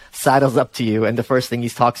Casting, sidles up to you, and the first thing he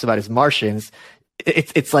talks about is Martians.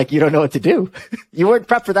 It's like you don't know what to do. You weren't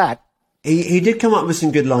prepped for that. He did come up with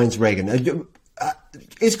some good lines, Reagan.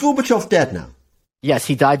 Is Gorbachev dead now? Yes,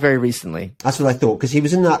 he died very recently. That's what I thought, because he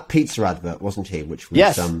was in that pizza advert, wasn't he? Which was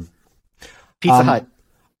yes. Pizza Hut.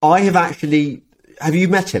 Have you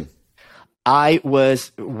met him? I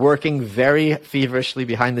was working very feverishly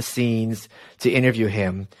behind the scenes to interview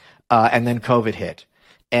him, and then COVID hit.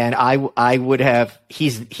 And I would have,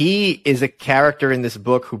 he is a character in this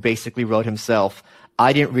book who basically wrote himself.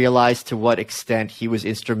 I didn't realize to what extent he was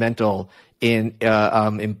instrumental in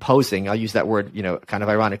imposing, I'll use that word, kind of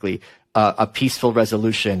ironically, a peaceful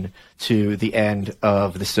resolution to the end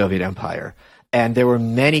of the Soviet Empire. And there were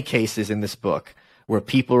many cases in this book where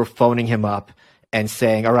people were phoning him up and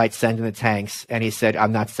saying, all right, send in the tanks. And he said,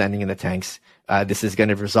 I'm not sending in the tanks. This is going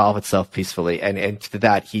to resolve itself peacefully. And to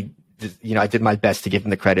that, I did my best to give him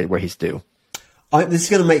the credit where he's due. This is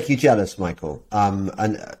going to make you jealous, Michael.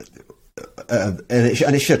 And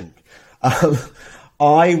it shouldn't.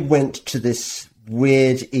 I went to this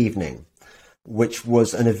weird evening, which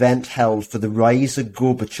was an event held for the Raisa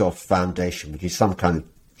Gorbachev Foundation, which is some kind of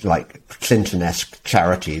like Clinton-esque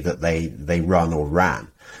charity that they run or ran.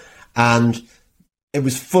 And it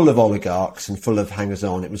was full of oligarchs and full of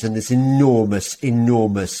hangers-on. It was in this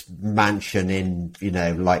enormous mansion in,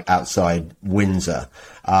 like outside Windsor,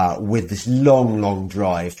 with this long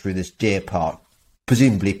drive through this deer park,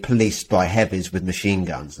 presumably policed by heavies with machine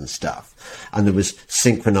guns and stuff. And there was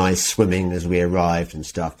synchronized swimming as we arrived and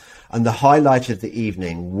stuff. And the highlight of the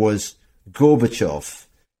evening was Gorbachev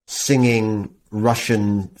singing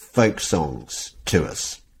Russian folk songs to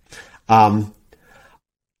us.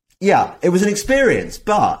 Yeah, it was an experience,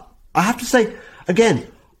 but I have to say, again,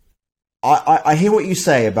 I hear what you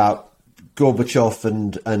say about Gorbachev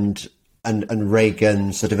and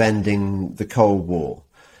Reagan sort of ending the Cold War.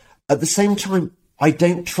 At the same time, I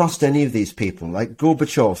don't trust any of these people. Like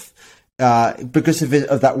Gorbachev, because of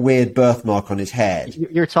that weird birthmark on his head.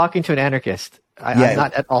 You're talking to an anarchist. I'm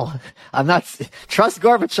not at all. I'm not. Trust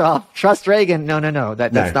Gorbachev. Trust Reagan. No.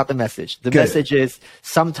 That's not the message. The message is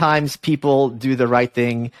sometimes people do the right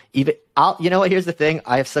thing. You know what? Here's the thing.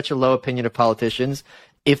 I have such a low opinion of politicians.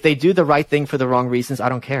 If they do the right thing for the wrong reasons, I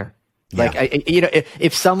don't care. Like,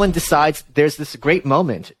 if someone decides there's this great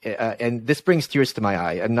moment, and this brings tears to my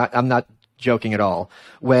eye. I'm not joking at all.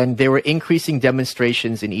 When they were increasing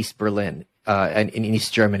demonstrations in East Berlin, and in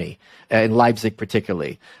East Germany, in Leipzig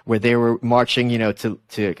particularly, where they were marching,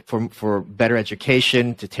 for better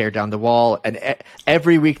education, to tear down the wall, and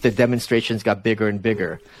every week the demonstrations got bigger and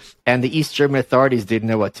bigger, and the East German authorities didn't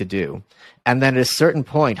know what to do. And then at a certain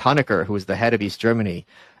point, Honecker, who was the head of East Germany,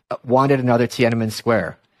 wanted another Tiananmen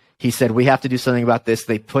Square. He said, we have to do something about this.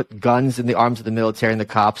 They put guns in the arms of the military and the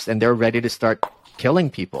cops, and they're ready to start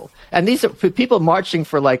killing people. And these are people marching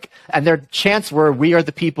for and their chants were, we are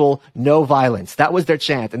the people, no violence. That was their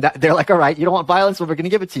chant. And they're like, all right, you don't want violence? Well, we're going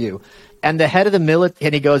to give it to you. And the head of the military,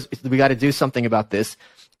 and he goes, we got to do something about this.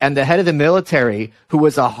 And the head of the military, who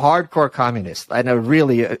was a hardcore communist and a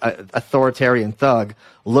really authoritarian thug,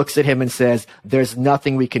 looks at him and says, there's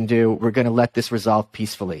nothing we can do. We're going to let this resolve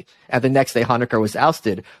peacefully. And the next day, Honecker was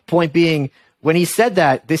ousted. Point being, when he said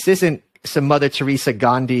that, this isn't some Mother Teresa,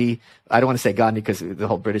 Gandhi. I don't want to say Gandhi because of the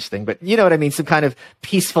whole British thing, but you know what I mean? Some kind of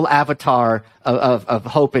peaceful avatar of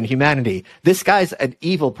hope and humanity. This guy's an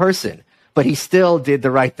evil person, but he still did the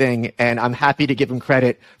right thing. And I'm happy to give him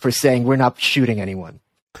credit for saying we're not shooting anyone.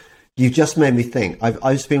 You just made me think.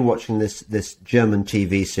 I've been watching this German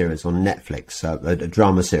TV series on Netflix, a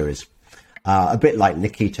drama series, a bit like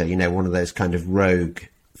Nikita, one of those kind of rogue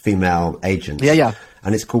female agents. Yeah.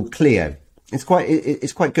 And it's called Cleo. It's quite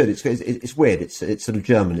good. It's weird. It's sort of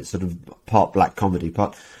German. It's sort of part black comedy,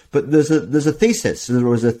 but there's a thesis. There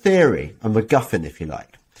was a theory, a MacGuffin, if you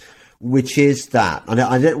like, which is that, and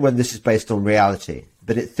I don't know whether this is based on reality,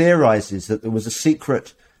 but it theorizes that there was a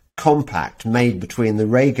secret compact made between the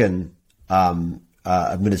Reagan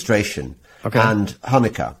administration and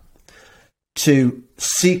Honecker to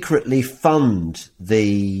secretly fund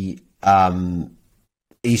the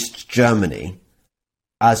East Germany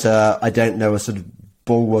as a sort of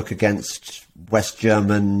bulwark against West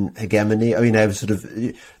German hegemony, sort of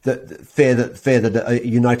the fear that a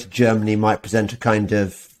united Germany might present a kind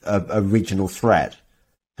of a regional threat.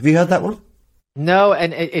 Have you heard that one? No,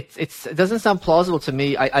 and it doesn't sound plausible to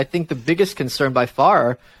me. I think the biggest concern by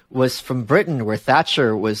far was from Britain, where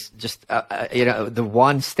Thatcher was just, the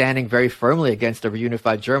one standing very firmly against a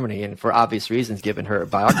reunified Germany, and for obvious reasons, given her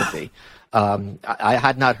biography. I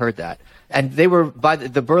had not heard that. And they were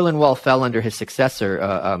the Berlin Wall fell under his successor,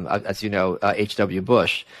 as you know, H.W.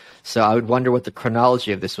 Bush. So I would wonder what the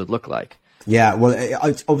chronology of this would look like. Yeah, well,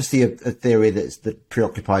 it's obviously a theory that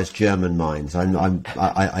preoccupies German minds. I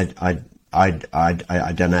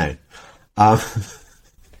don't know.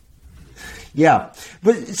 Yeah,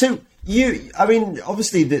 but so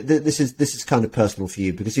obviously this is kind of personal for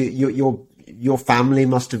you because your family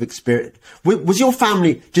must have experienced. Was your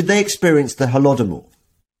family? Did they experience the Holodomor?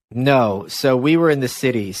 No, so we were in the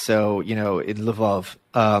city, so in Lvov.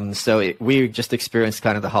 We just experienced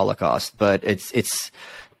kind of the Holocaust, but that's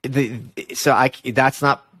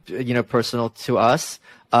not personal to us.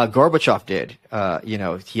 Gorbachev did.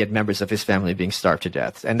 He had members of his family being starved to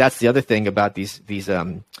death, and that's the other thing about these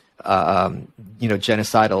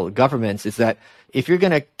genocidal governments is that if you're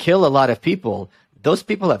going to kill a lot of people, those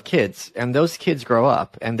people have kids, and those kids grow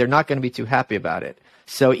up, and they're not going to be too happy about it.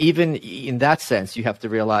 So even in that sense, you have to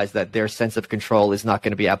realize that their sense of control is not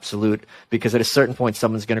going to be absolute, because at a certain point,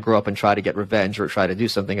 someone's going to grow up and try to get revenge or try to do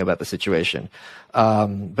something about the situation.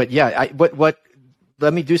 But yeah,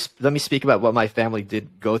 let me speak about what my family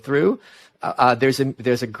did go through. There's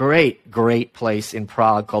a great place in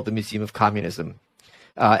Prague called the Museum of Communism,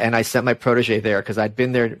 and I sent my protege there because I'd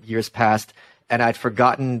been there years past, and I'd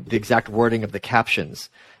forgotten the exact wording of the captions.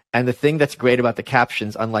 And the thing that's great about the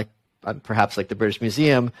captions, unlike perhaps like the British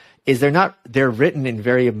Museum, is they're written in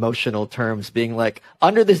very emotional terms, being like,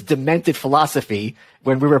 under this demented philosophy,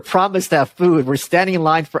 when we were promised to have food, we're standing in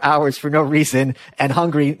line for hours for no reason and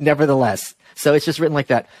hungry nevertheless. So it's just written like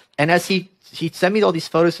that. And as he sent me all these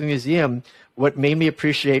photos from the museum, what made me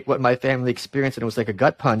appreciate what my family experienced, and it was like a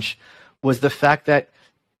gut punch, was the fact that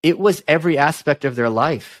it was every aspect of their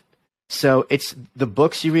life. So it's the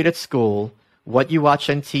books you read at school, what you watch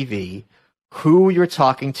on TV, who you're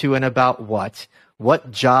talking to and about what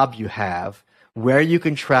job you have, where you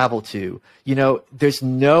can travel to. There's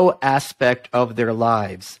no aspect of their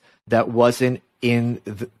lives that wasn't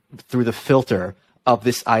through the filter of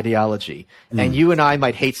this ideology. And you and I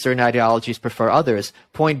might hate certain ideologies, prefer others.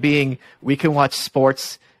 Point being, we can watch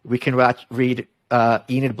sports, we can read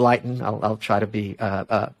Enid Blyton. I'll try to be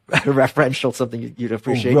referential, something you'd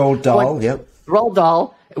appreciate. Roald Dahl, yep. Roald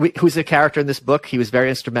Dahl, who's a character in this book. He was very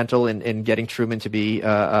instrumental in getting Truman to be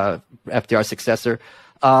FDR's successor.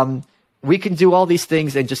 We can do all these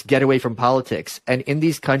things and just get away from politics. And in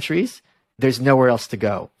these countries, there's nowhere else to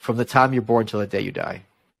go from the time you're born till the day you die.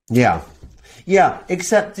 Yeah.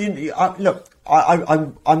 Except, look,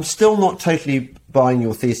 I'm still not totally buying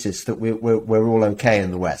your thesis that we're all okay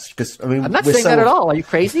in the West. Because I mean, I'm not saying that at all. Are you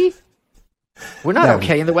crazy? We're not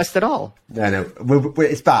okay in the West at all. No,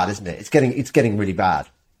 it's bad, isn't it? It's getting really bad.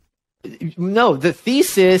 No, the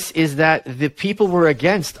thesis is that the people we're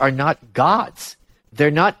against are not gods. They're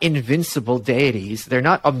not invincible deities. They're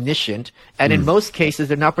not omniscient. And in most cases,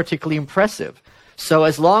 they're not particularly impressive. So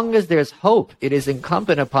as long as there's hope, it is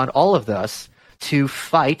incumbent upon all of us to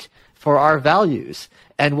fight for our values.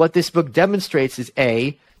 And what this book demonstrates is,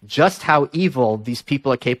 A, just how evil these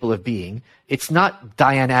people are capable of being. It's not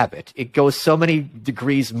Diane Abbott. It goes so many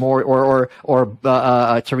degrees more,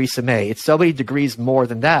 or Theresa May. It's so many degrees more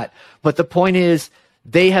than that. But the point is,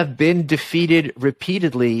 they have been defeated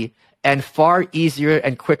repeatedly and far easier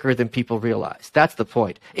and quicker than people realize. That's the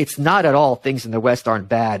point. It's not at all things in the West aren't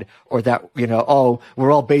bad, or that,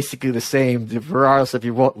 we're all basically the same, regardless if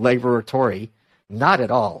you're Labour or Tory. Not at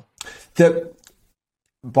all.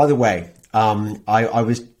 By the way, I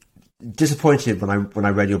was disappointed when I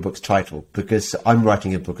read your book's title, because I'm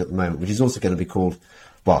writing a book at the moment, which is also going to be called,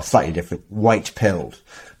 well, slightly different, White Pilled.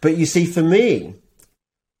 But you see, for me,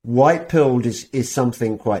 White Pilled is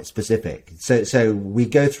something quite specific. So we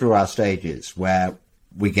go through our stages where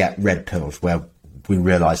we get red pilled, where we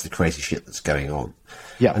realize the crazy shit that's going on.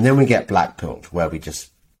 Yeah. And then we get black pilled, where we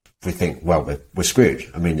think, well, we're screwed.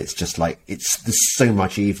 I mean, it's just like, there's so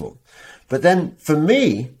much evil. But then for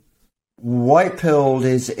me, White Pilled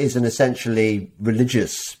is an essentially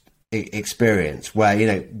religious experience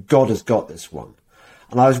where, God has got this one.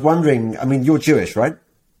 And I was wondering, I mean, you're Jewish, right?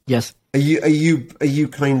 Yes. Are you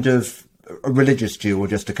kind of a religious Jew or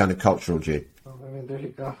just a kind of cultural Jew? Oh, I mean, there you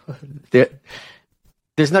go.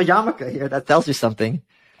 There's no yarmulke here. That tells you something.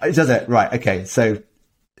 Does it? Right. Okay. So,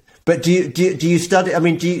 but do you study? I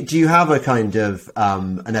mean, do you have a kind of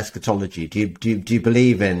an eschatology? Do you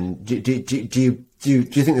believe in? Do you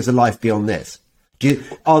think there's a life beyond this?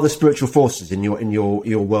 Are there spiritual forces in your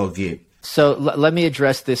worldview? So let me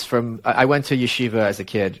address this I went to yeshiva as a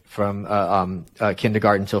kid from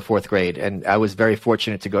kindergarten till fourth grade, and I was very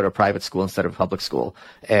fortunate to go to a private school instead of public school.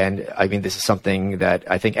 And I mean, this is something that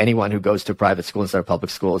I think anyone who goes to private school instead of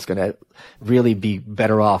public school is going to really be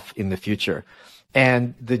better off in the future.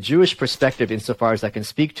 And the Jewish perspective, insofar as I can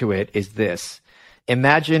speak to it, is this.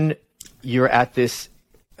 Imagine you're at this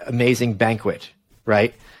amazing banquet,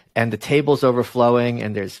 right? And the table's overflowing,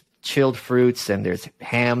 and there's chilled fruits, and there's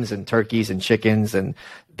hams and turkeys and chickens and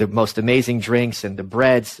the most amazing drinks and the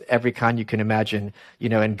breads, every kind you can imagine,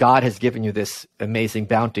 and God has given you this amazing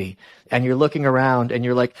bounty. And you're looking around and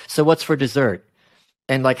you're like, so what's for dessert?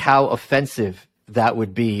 And like how offensive that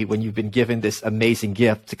would be when you've been given this amazing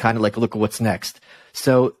gift to kind of like, look at what's next.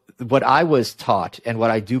 So what I was taught and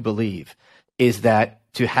what I do believe is that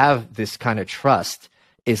to have this kind of trust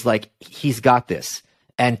is like, he's got this.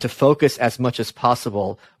 And to focus as much as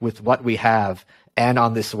possible with what we have and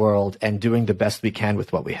on this world and doing the best we can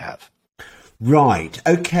with what we have. Right.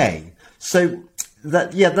 Okay. So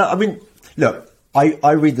I mean, look,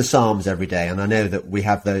 I read the Psalms every day, and I know that we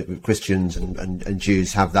have the Christians and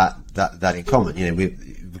Jews have that in common.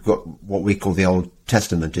 We've got what we call the Old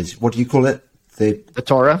Testament. What do you call it? The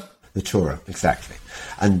Torah. The Torah, exactly.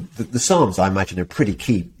 And the Psalms, I imagine, are a pretty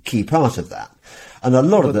key part of that. And a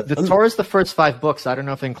lot of the Torah is the first 5 books. I don't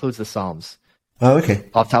know if it includes the Psalms. Oh, okay.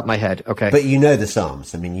 Off the top of my head, okay. But you know the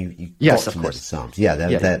Psalms. I mean, you yes, got to of course. know the Psalms. Yeah,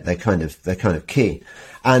 they're kind of key.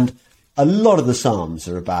 And a lot of the Psalms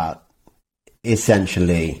are about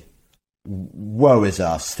essentially, woe is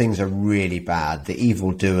us. Things are really bad. The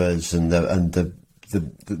evildoers and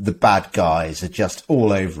the bad guys are just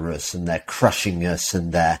all over us, and they're crushing us,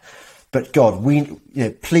 But God,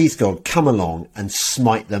 please God, come along and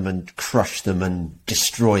smite them and crush them and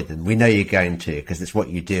destroy them. We know you're going to, because it's what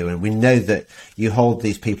you do. And we know that you hold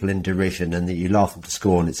these people in derision and that you laugh them to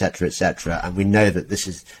scorn, etc., etc. And we know that this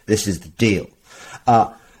is the deal.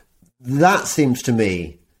 That seems to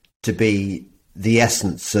me to be the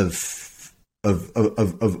essence of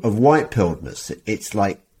white pilledness. It's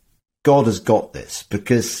like God has got this,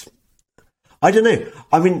 because I don't know.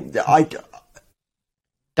 I mean,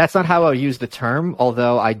 That's not how I use the term,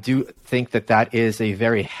 although I do think that is a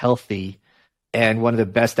very healthy and one of the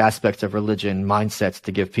best aspects of religion mindsets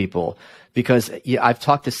to give people. Because I've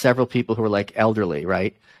talked to several people who are like elderly,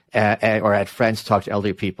 right? Or had friends talk to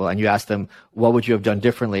elderly people, and you ask them, what would you have done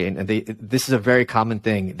differently? And this is a very common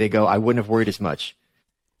thing. They go, I wouldn't have worried as much.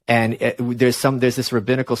 And there's this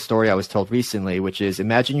rabbinical story I was told recently, which is,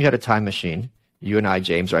 imagine you had a time machine, you and I,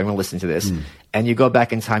 James, or everyone listening to this, and you go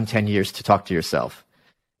back in time 10 years to talk to yourself.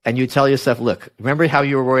 And you tell yourself, look, remember how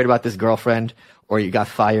you were worried about this girlfriend, or you got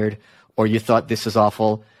fired, or you thought this was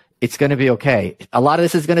awful? It's going to be okay. A lot of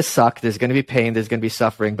this is going to suck. There's going to be pain. There's going to be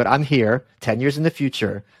suffering. But I'm here 10 years in the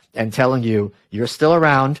future and telling you, you're still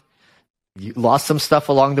around. You lost some stuff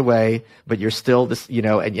along the way, but you're still this,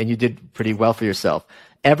 and you did pretty well for yourself.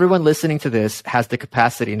 Everyone listening to this has the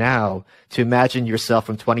capacity now to imagine yourself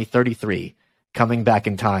from 2033 coming back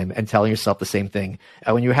in time and telling yourself the same thing.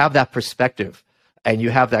 And when you have that perspective, and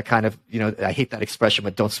you have that kind of, I hate that expression,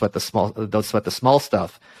 but don't sweat the small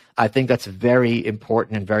stuff. I think that's very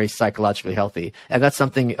important and very psychologically healthy. And that's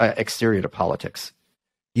something exterior to politics.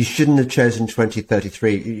 You shouldn't have chosen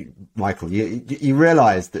 2033, Michael. You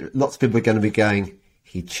realize that lots of people are going to be going,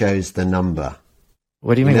 he chose the number.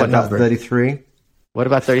 What do you mean, what number? 33? What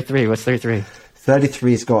about 33? What's 33?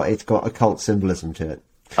 33's got occult symbolism to it.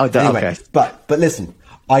 Oh, anyway, okay. But listen,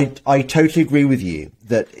 I totally agree with you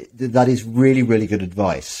that is really, really good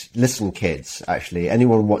advice. Listen, kids, actually,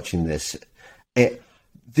 anyone watching this,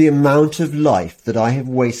 the amount of life that I have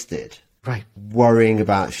wasted worrying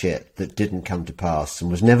about shit that didn't come to pass and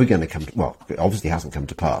was never going to come to, well, it obviously hasn't come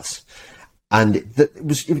to pass. And it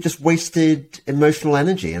just wasted emotional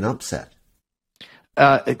energy and upset.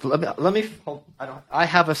 Let me I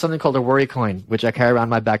have something called a worry coin, which I carry around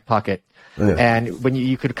my back pocket. Yeah. And when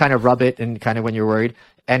you could kind of rub it and kind of when you're worried,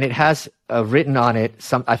 and it has written on it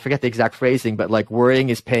I forget the exact phrasing, but like worrying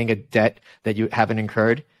is paying a debt that you haven't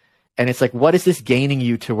incurred. And it's like, what is this gaining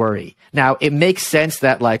you to worry? Now, it makes sense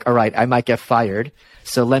that like, all right, I might get fired,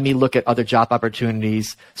 so let me look at other job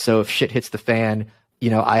opportunities. So if shit hits the fan,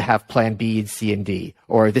 I have plan B and C and D.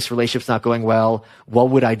 Or this relationship's not going well, what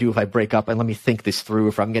would I do if I break up? And let me think this through.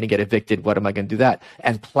 If I'm going to get evicted, what am I going to do that?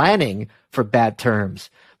 And planning for bad terms.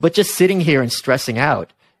 But just sitting here and stressing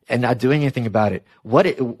out and not doing anything about it, what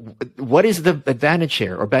is the advantage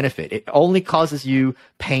here or benefit? It only causes you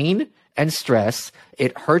pain and stress.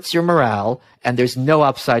 It hurts your morale, and there's no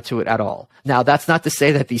upside to it at all. Now, that's not to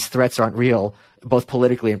say that these threats aren't real, both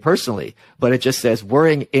politically and personally, but it just says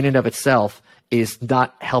worrying in and of itself is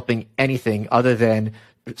not helping anything other than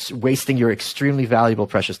wasting your extremely valuable,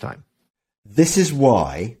 precious time. This is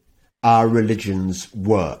why our religions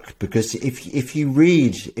work, because if you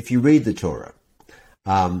read the Torah,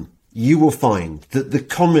 you will find that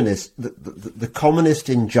the commonest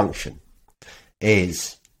injunction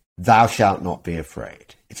is thou shalt not be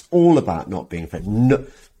afraid. It's all about not being afraid,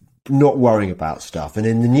 not worrying about stuff. And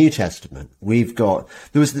in the New Testament,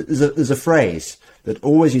 there's a phrase that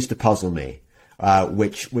always used to puzzle me,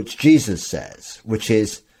 which Jesus says, which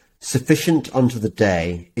is, sufficient unto the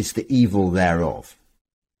day is the evil thereof.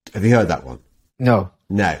 Have you heard that one? No.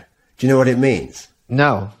 Do you know what it means?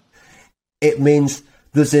 No. It means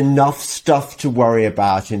there's enough stuff to worry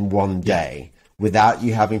about in one day without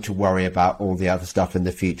you having to worry about all the other stuff in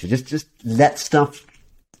the future. Just let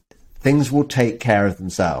things will take care of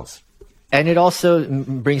themselves. And it also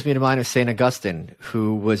brings me to mind of St. Augustine,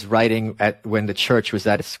 who was writing when the church was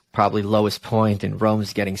at its probably lowest point and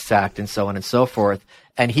Rome's getting sacked and so on and so forth.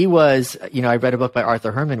 And he was, I read a book by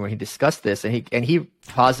Arthur Herman where he discussed this, and he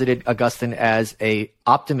posited Augustine as a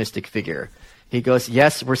optimistic figure. He goes,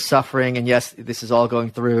 yes, we're suffering, and yes, this is all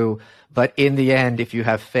going through, but in the end, if you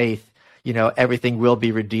have faith, everything will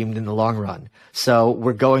be redeemed in the long run. So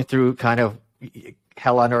we're going through kind of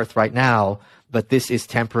hell on earth right now, but this is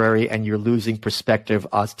temporary, and you're losing perspective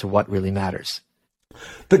as to what really matters.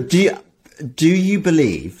 But do you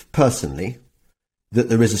believe, personally, that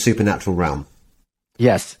there is a supernatural realm?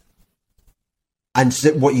 Yes. And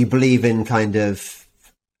what you believe in, kind of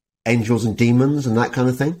angels and demons and that kind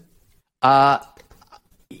of thing? I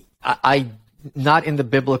not in the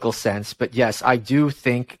biblical sense, but yes, I do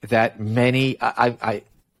think that many. I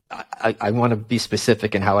want to be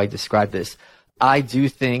specific in how I describe this. I do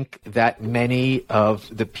think that many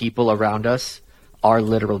of the people around us are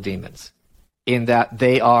literal demons, in that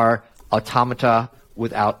they are automata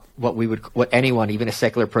without what anyone, even a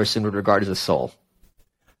secular person, would regard as a soul.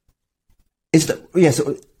 Is that yes?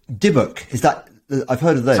 Dybbuk, is that? I've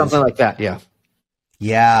heard of those. Something like that, yeah.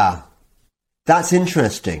 Yeah, that's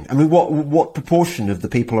interesting. I mean, what proportion of the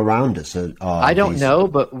people around us are I don't know,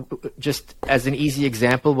 but just as an easy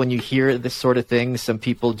example, when you hear this sort of thing, some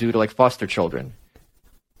people do to like foster children,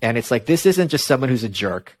 and it's like, this isn't just someone who's a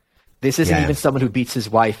jerk. This isn't Yeah. even someone who beats his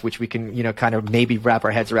wife, which we can, kind of maybe wrap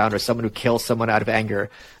our heads around, or someone who kills someone out of anger.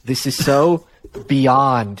 This is so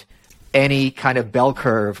beyond any kind of bell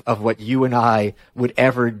curve of what you and I would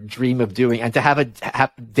ever dream of doing. And to have it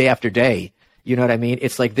day after day, you know what I mean?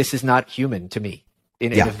 It's like, this is not human to me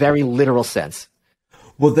in a very literal sense.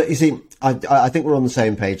 Well, you see, I think we're on the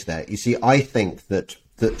same page there. You see, I think that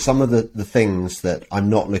some of the things that I'm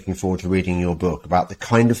not looking forward to reading in your book about the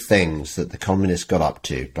kind of things that the communists got up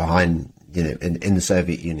to behind, in the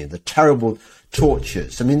Soviet Union, the terrible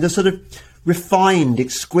tortures. I mean, the sort of refined,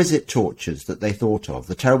 exquisite tortures that they thought of,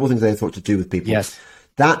 the terrible things they thought to do with people. Yes.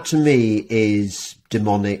 That to me is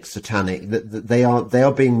demonic, satanic. That they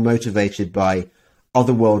are being motivated by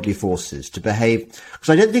otherworldly forces to behave. Because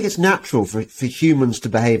I don't think it's natural for humans to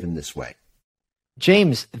behave in this way.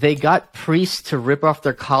 James, they got priests to rip off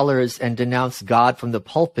their collars and denounce God from the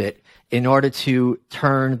pulpit in order to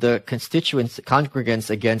turn the congregants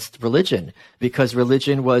against religion, because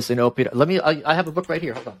religion was an opiate. I have a book right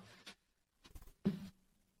here. Hold on.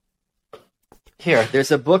 Here,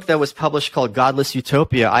 there's a book that was published called Godless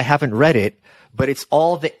Utopia. I haven't read it, but it's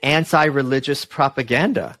all the anti-religious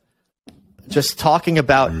propaganda. Just talking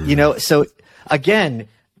about, so again,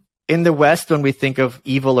 in the West, when we think of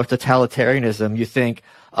evil or totalitarianism, you think,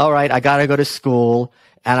 all right, I got to go to school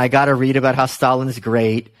and I got to read about how Stalin's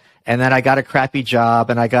great, and then I got a crappy job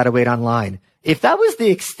and I got to wait online. If that was the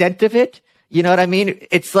extent of it, you know what I mean?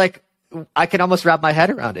 It's like, I can almost wrap my head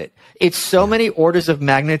around it. It's so many orders of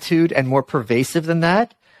magnitude and more pervasive than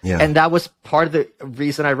that. Yeah. And that was part of the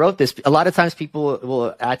reason I wrote this. A lot of times people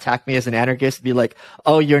will attack me as an anarchist, be like,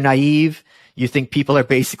 oh, you're naive. You think people are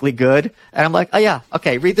basically good? And I'm like, oh, yeah,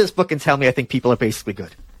 okay, read this book and tell me I think people are basically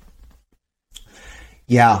good.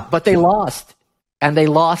 Yeah. But they lost, and they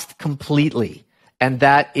lost completely. And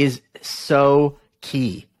that is so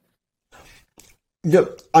key.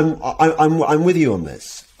 Look, I'm with you on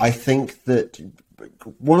this. I think that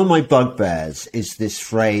one of my bugbears is this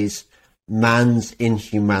phrase, man's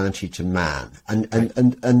inhumanity to man.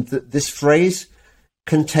 And this phrase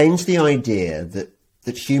contains the idea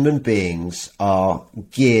that human beings are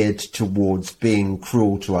geared towards being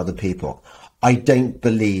cruel to other people. I don't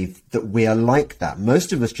believe that we are like that.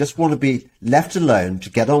 Most of us just want to be left alone to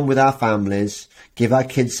get on with our families, give our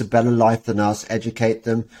kids a better life than us, educate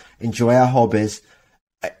them, enjoy our hobbies.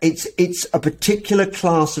 It's a particular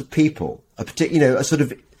class of people, a sort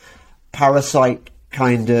of parasite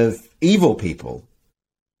kind of evil people,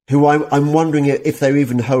 who I'm wondering if they're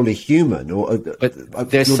even wholly human.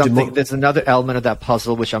 But there's another element of that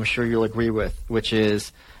puzzle, which I'm sure you'll agree with, which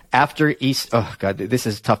is after oh God, this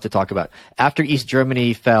is tough to talk about. After East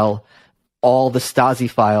Germany fell, all the Stasi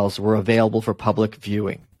files were available for public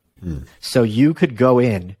viewing. So you could go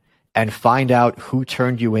in and find out who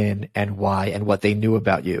turned you in and why and what they knew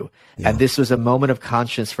about you. Yeah. And this was a moment of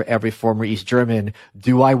conscience for every former East German.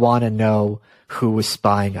 Do I want to know who was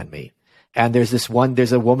spying on me? And there's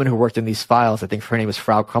a woman who worked in these files. I think her name was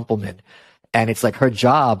Frau Krumpelmann. And it's like her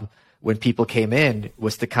job when people came in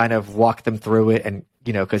was to kind of walk them through it. And,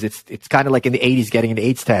 cause it's kind of like in the 80s getting an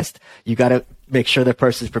AIDS test. You got to make sure the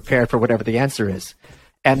person's prepared for whatever the answer is.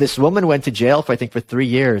 And this woman went to jail for 3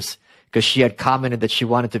 years because she had commented that she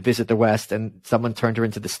wanted to visit the West, and someone turned her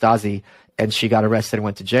into the Stasi, and she got arrested and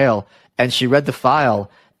went to jail. And she read the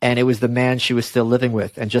file, and it was the man she was still living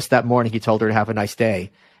with. And just that morning, he told her to have a nice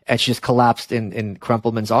day. And she just collapsed in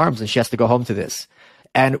Krumpelmann's arms, and she has to go home to this.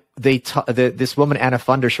 And this woman, Anna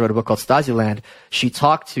Funder, she wrote a book called Stasiland. She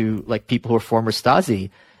talked to people who were former Stasi,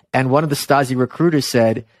 and one of the Stasi recruiters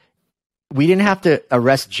said, we didn't have to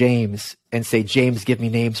arrest James and say, James, give me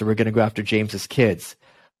names, or we're going to go after James's kids.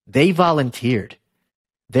 They volunteered.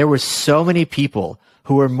 There were so many people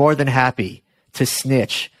who were more than happy to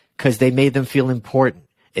snitch because they made them feel important.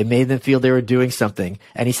 It made them feel they were doing something.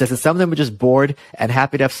 And he says that some of them were just bored and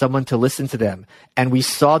happy to have someone to listen to them. And we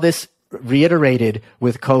saw this reiterated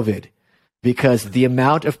with COVID, because the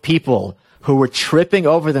amount of people who were tripping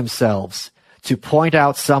over themselves to point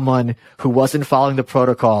out someone who wasn't following the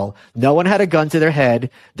protocol. No one had a gun to their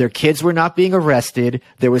head. Their kids were not being arrested.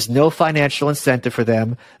 There was no financial incentive for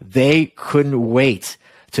them. They couldn't wait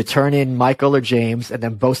to turn in Michael or James and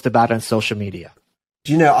then boast about it on social media.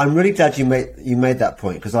 I'm really glad you made that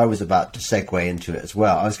point, because I was about to segue into it as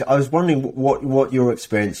well. I was wondering what your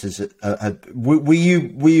experiences had. Were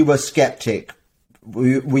you a skeptic?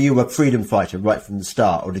 Were you a freedom fighter right from the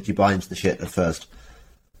start, or did you buy into the shit at first?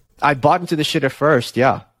 I bought into the shit at first,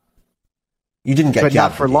 yeah. You didn't get jabbed, but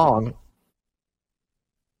not for did long.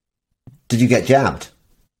 Did you get jabbed?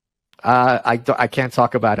 I can't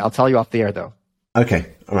talk about it. I'll tell you off the air, though. Okay,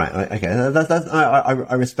 all right, okay.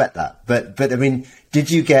 I respect that, but I mean,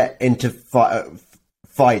 did you get into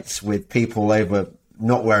fights with people over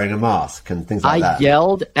not wearing a mask and things like that? I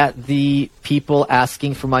yelled at the people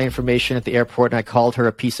asking for my information at the airport, and I called her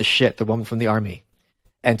a piece of shit, the woman from the army,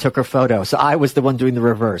 and took her photo. So I was the one doing the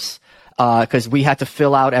reverse, because we had to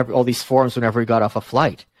fill out all these forms whenever we got off a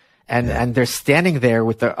flight. And they're standing there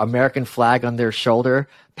with the American flag on their shoulder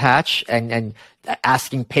patch and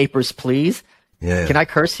asking papers, please. Yeah. Can I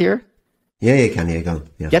curse here? Yeah, you can. Yeah, go on.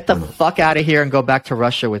 Yeah, get the fuck out of here and go back to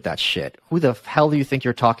Russia with that shit. Who the hell do you think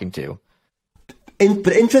you're talking to?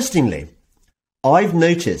 But interestingly, I've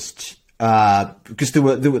noticed because there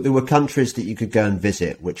were countries that you could go and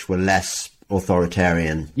visit which were less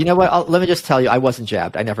authoritarian. You know what? Let me just tell you, I wasn't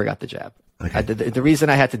jabbed. I never got the jab. Okay. The reason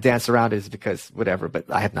I had to dance around is because whatever, but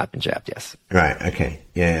I have not been jabbed. Yes. Right. Okay.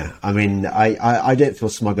 Yeah. I mean, I don't feel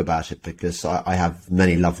smug about it because I have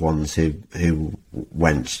many loved ones who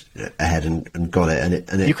went ahead and got it,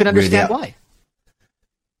 and it you can understand really, why.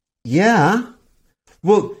 Yeah.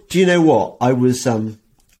 Well, do you know what? I was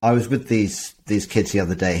with these kids the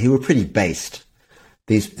other day who were pretty based.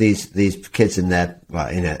 These kids in their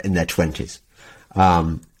 20s,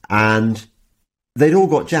 and they'd all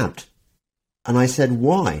got jabbed. And I said,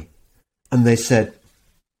 why? And they said,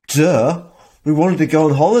 duh, we wanted to go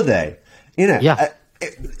on holiday. Yeah.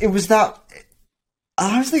 It was that.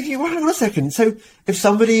 I was thinking, well, hang on a second. So if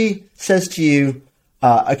somebody says to you,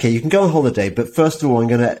 okay, you can go on holiday, but first of all, I'm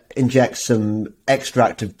going to inject some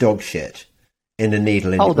extract of dog shit in a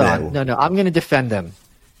needle in your nail. Hold on. No, I'm going to defend them.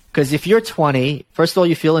 Because if you're 20, first of all,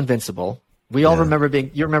 you feel invincible. We all remember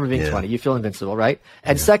being 20. You feel invincible, right?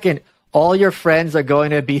 And second, all your friends are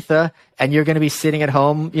going to Ibiza and you're going to be sitting at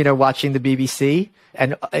home, watching the BBC.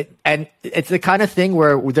 And it's the kind of thing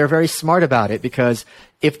where they're very smart about it, because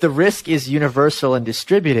if the risk is universal and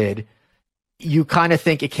distributed, you kind of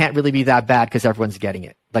think it can't really be that bad because everyone's getting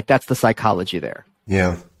it. Like, that's the psychology there.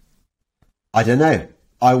 Yeah. I don't know.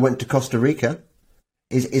 I went to Costa Rica.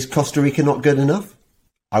 Is Costa Rica not good enough?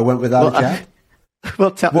 I went without a jab.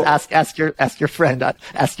 Ask your friend,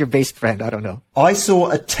 ask your based friend. I don't know. I saw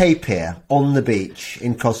a tapir on the beach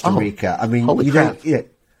in Costa Rica. I mean, holy crap.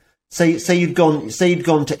 Say you'd gone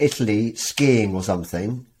to Italy skiing or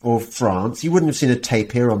something, or France. You wouldn't have seen a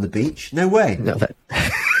tapir on the beach. No way. No.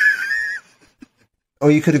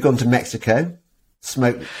 Or you could have gone to Mexico,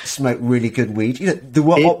 smoke really good weed. There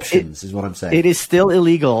were options, is what I'm saying. It is still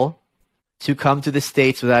illegal to come to the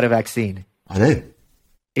States without a vaccine. I know.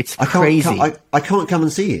 It's crazy. I can't come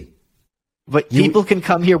and see you. But people can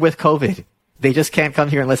come here with COVID. They just can't come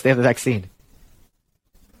here unless they have the vaccine.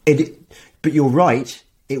 But you're right.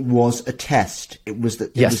 It was a test. It was the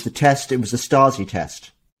test. It was the Stasi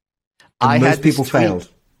test. And most people failed.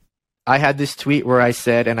 I had this tweet where I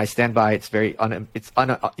said, and I stand by, it's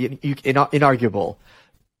inarguable,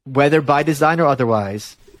 whether by design or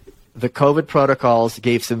otherwise, the COVID protocols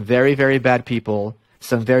gave some very, very bad people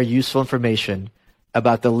some very useful information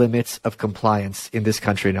about the limits of compliance in this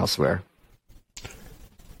country and elsewhere.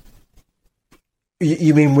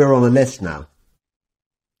 You mean we're on a list now?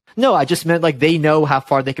 No, I just meant like they know how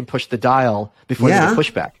far they can push the dial before they get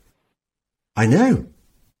pushback. I know.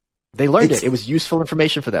 They learned it. It was useful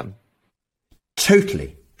information for them.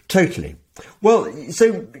 Totally. Well,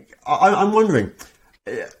 so I'm wondering,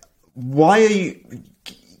 why are you,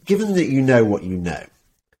 given that you know what you know,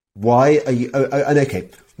 why are you, and okay,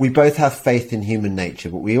 we both have faith in human nature,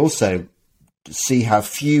 but we also see how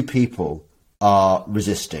few people are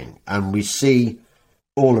resisting. And we see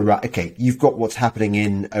all around, okay, you've got what's happening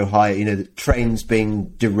in Ohio, the trains being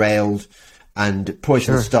derailed and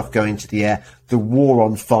poisonous stuff going to the air, the war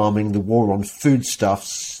on farming, the war on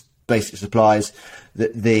foodstuffs, basic supplies,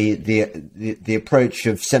 the approach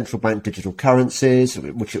of central bank digital currencies,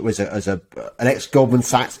 which it was an ex-Goldman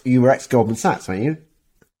Sachs. You were ex-Goldman Sachs, weren't you?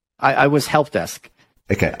 I was help desk.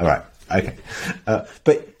 Okay, all right, okay.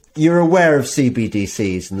 But you're aware of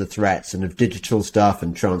CBDCs and the threats and of digital stuff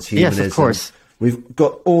and transhumanism. Yes, of course. We've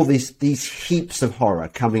got all these heaps of horror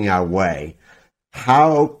coming our way.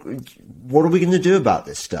 What are we going to do about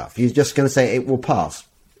this stuff? You're just going to say it will pass?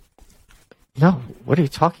 No, what are you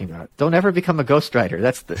talking about? Don't ever become a ghostwriter.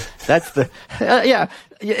 That's the yeah.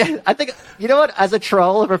 I think, you know what? As a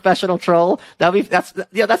troll, a professional troll,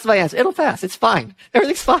 that's my answer. It'll pass. It's fine.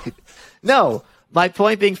 Everything's fine. No, my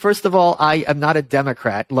point being, first of all, I am not a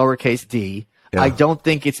Democrat, lowercase d. Yeah. I don't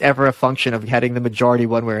think it's ever a function of getting the majority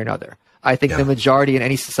one way or another. I think the majority in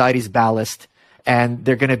any society is ballast, and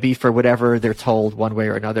they're going to be for whatever they're told one way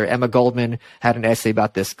or another. Emma Goldman had an essay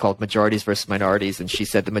about this called Majorities versus Minorities, and she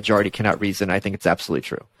said the majority cannot reason. I think it's absolutely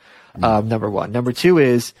true. Number one. Number two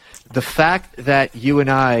is the fact that you and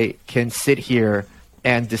I can sit here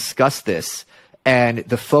and discuss this, and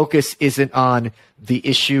the focus isn't on the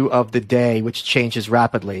issue of the day, which changes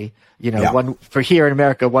rapidly. For here in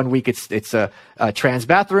America, 1 week it's trans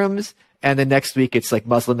bathrooms, and the next week it's like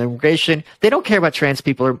Muslim immigration. They don't care about trans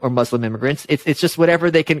people or Muslim immigrants. It's just whatever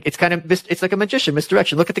they can. It's it's like a magician,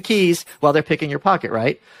 misdirection. Look at the keys while they're picking your pocket,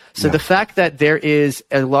 right? So the fact that there is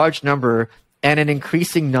a large number and an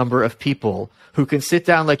increasing number of people who can sit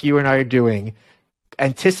down like you and I are doing,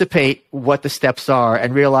 anticipate what the steps are,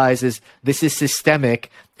 and realizes this is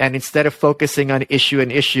systemic, and instead of focusing on issue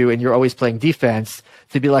and you're always playing defense,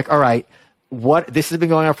 to be like, all right, this has been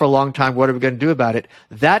going on for a long time, what are we going to do about it?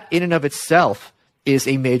 That in and of itself is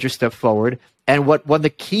a major step forward. And one of the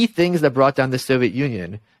key things that brought down the Soviet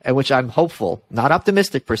Union, and which I'm hopeful, not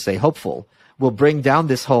optimistic per se, hopeful, will bring down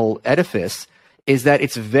this whole edifice, is that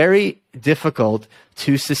it's very difficult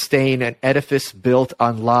to sustain an edifice built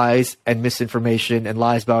on lies and misinformation and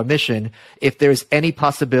lies by omission if there's any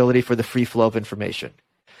possibility for the free flow of information.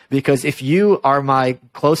 Because if you are my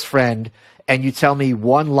close friend and you tell me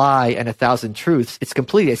one lie and 1,000 truths, it's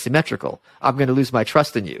completely asymmetrical. I'm going to lose my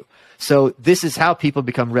trust in you. So this is how people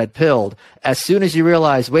become red-pilled. As soon as you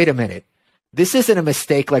realize, wait a minute, this isn't a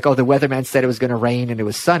mistake like, oh, the weatherman said it was going to rain and it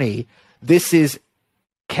was sunny. This is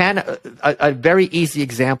a very easy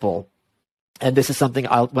example. And this is something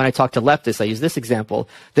when I talk to leftists, I use this example.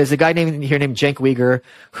 There's a guy named Cenk Uygur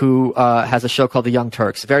who has a show called The Young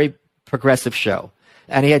Turks, a very progressive show.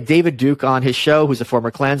 And he had David Duke on his show, who's a former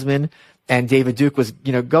Klansman. And David Duke was,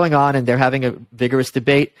 going on, and they're having a vigorous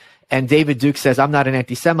debate. And David Duke says, I'm not an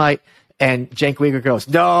anti-Semite. And Cenk Uygur goes,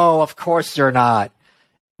 no, of course you're not.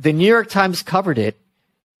 The New York Times covered it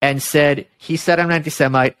and said, he said I'm an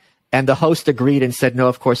anti-Semite. And the host agreed and said, no,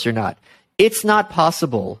 of course you're not. It's not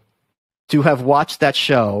possible to have watched that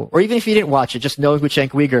show, or even if you didn't watch it, just knowing who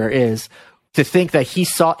Cenk Uygur is, to think that he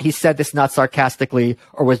said this not sarcastically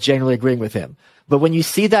or was genuinely agreeing with him. But when you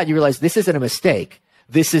see that, you realize this isn't a mistake.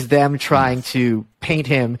 This is them trying to paint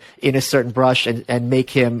him in a certain brush and make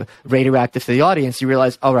him radioactive to the audience. You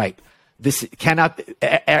realize, all right, this cannot.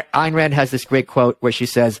 Ayn Rand has this great quote where she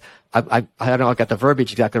says, I don't know, I got the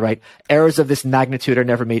verbiage exactly right. Errors of this magnitude are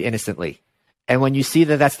never made innocently. And when you see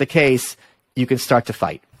that that's the case, you can start to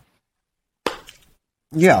fight.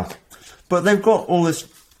 Yeah, but they've got all this.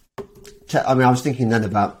 I was thinking then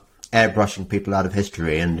about airbrushing people out of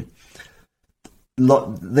history, and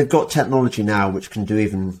they've got technology now which can do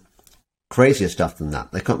even crazier stuff than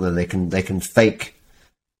that. They can fake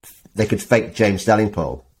James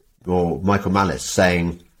Delingpole or Michael Malice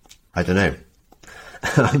saying, I don't know.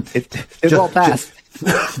 It's all past.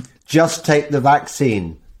 Just take the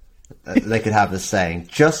vaccine. They could have us saying,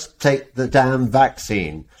 just take the damn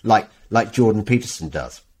vaccine, like Jordan Peterson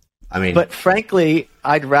does. But frankly,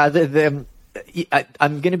 I'd rather them.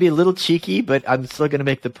 I'm going to be a little cheeky, but I'm still going to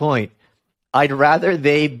make the point. I'd rather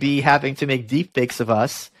they be having to make deepfakes of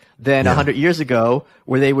us than 100 years ago,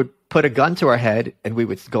 where they would put a gun to our head and we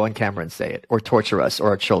would go on camera and say it, or torture us or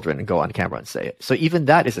our children and go on camera and say it. So even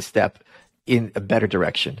that is a step in a better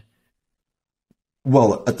direction.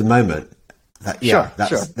 Well, at the moment, that's the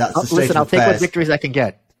state listen, I'll take what victories I can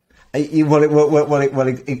get. Well,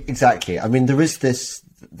 exactly. I mean, there is this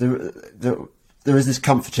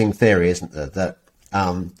comforting theory, isn't there, that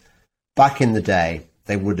back in the day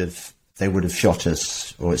they would have shot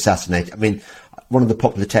us or assassinated. I mean, one of the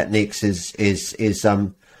popular techniques is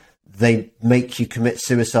they make you commit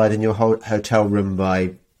suicide in your hotel room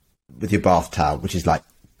with your bath towel, which is like,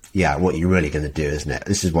 yeah, what you're really going to do, isn't it?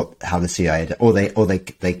 This is how the CIA or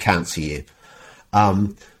they cancel you.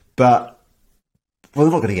 But they're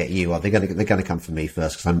not going to get you, are they? They're going to come for me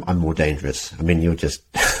first because I'm more dangerous. I mean, you're just.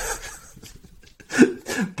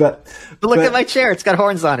 But look at my chair; it's got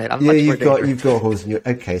horns on it. You've got horns in your.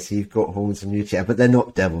 Okay, so you've got horns in your chair, but they're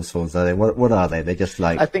not devil's horns, are they? What are they? They're just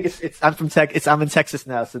like. I think it's. I'm in Texas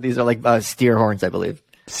now, so these are like steer horns, I believe.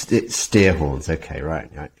 Steer horns. Okay, right.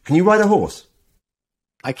 Can you ride a horse?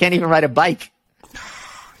 I can't even ride a bike.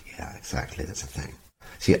 Yeah, exactly. That's the thing.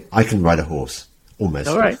 See, I can ride a horse almost.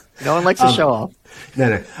 All right. No one likes to show off.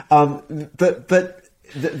 No. But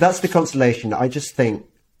that's the consolation. I just think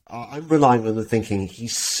I'm relying on the thinking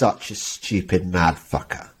he's such a stupid mad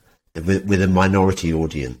fucker with a minority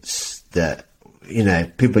audience that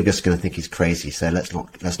people are just going to think he's crazy. So let's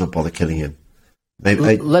not bother killing him.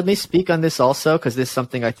 Let me speak on this also, because this is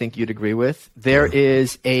something I think you'd agree with. There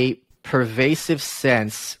is a pervasive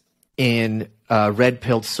sense in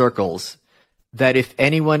red-pilled circles that if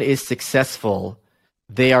anyone is successful,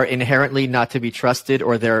 they are inherently not to be trusted,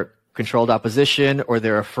 or they're controlled opposition, or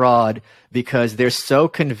they're a fraud, because they're so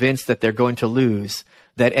convinced that they're going to lose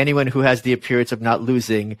that anyone who has the appearance of not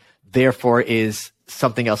losing, therefore, is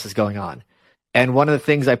something else is going on. And one of the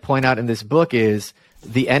things I point out in this book is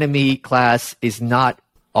the enemy class is not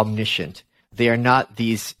omniscient. They are not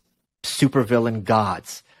these supervillain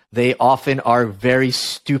gods. They often are very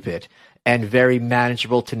stupid and very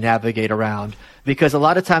manageable to navigate around, because a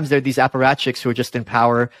lot of times they're these apparatchiks who are just in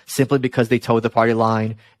power simply because they toe the party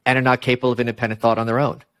line and are not capable of independent thought on their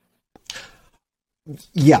own.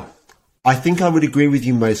 Yeah, I think I would agree with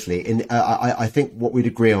you mostly. I think what we'd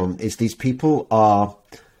agree on is these people are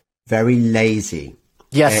very lazy.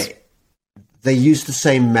 Yes. They use the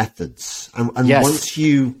same methods. And yes.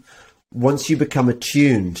 once you become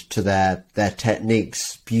attuned to their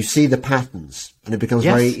techniques, you see the patterns, and it becomes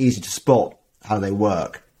yes. very easy to spot how they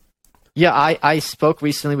work. Yeah, I spoke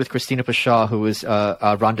recently with Christina Pashaw, who is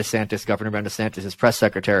Ron DeSantis, Governor Ron DeSantis' press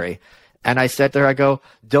secretary. And I said to her, I go,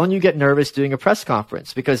 don't you get nervous doing a press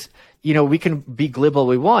conference? Because, we can be glib all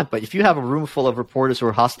we want, but if you have a room full of reporters who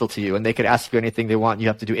are hostile to you and they could ask you anything they want, and you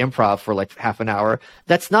have to do improv for like half an hour,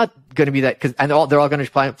 that's not going to be that, and they're all going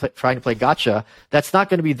to trying to play gotcha. That's not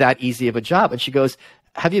going to be that easy of a job. And she goes,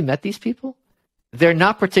 have you met these people? They're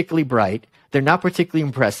not particularly bright. They're not particularly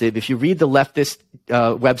impressive. If you read the leftist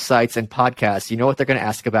websites and podcasts, you know what they're going to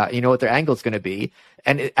ask about. You know what their angle is going to be.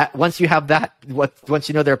 And once you have that, once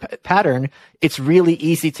you know their pattern, it's really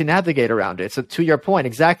easy to navigate around it. So to your point,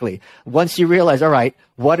 exactly. Once you realize, all right,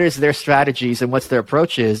 what is their strategies and what's their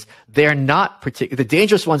approaches, they're not the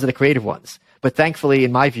dangerous ones are the creative ones. But thankfully,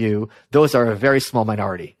 in my view, those are a very small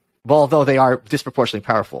minority, although they are disproportionately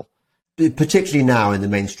powerful. Particularly now in the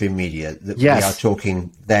mainstream media, that yes. we are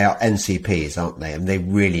talking, they are NCPs, aren't they? And they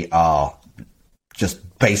really are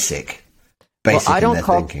just basic in their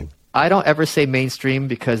thinking. I don't ever say mainstream,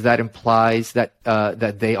 because that implies that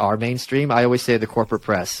that they are mainstream. I always say the corporate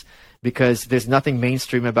press, because there's nothing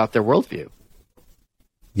mainstream about their worldview.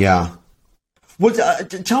 Yeah. Well,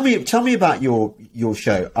 tell me about your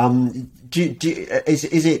show.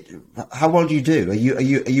 Is it how well do you do? Are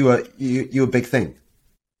you a big thing?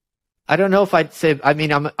 I don't know if I'd say. I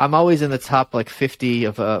mean, I'm always in the top 50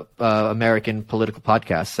 of American political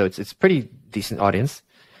podcasts, so it's pretty decent audience.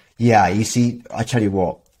 Yeah, you see, I tell you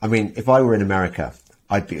what. I mean, if I were in America,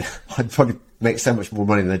 I'd probably make so much more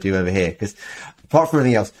money than I do over here. Because apart from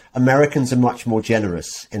anything else, Americans are much more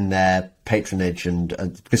generous in their patronage, and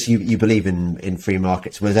because you believe in free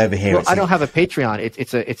markets, whereas over here, well, I don't have a Patreon.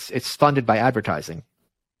 It's funded by advertising.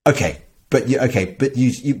 Okay. But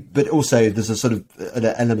but also there's a sort of an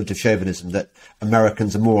element of chauvinism that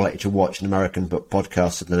Americans are more likely to watch an American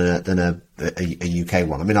podcast than a UK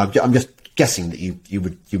one. I mean, I'm just guessing that you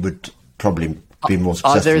would probably be more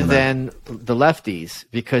successful other than the lefties,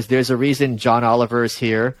 because there's a reason John Oliver is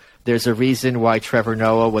here. There's a reason why Trevor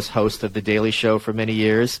Noah was host of The Daily Show for many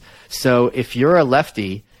years. So if you're a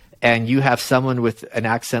lefty and you have someone with an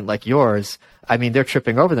accent like yours, I mean, they're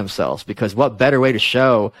tripping over themselves, because what better way to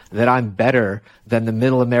show that I'm better than the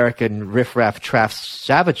middle American riffraff trash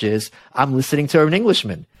savages? I'm listening to an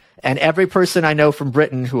Englishman. And every person I know from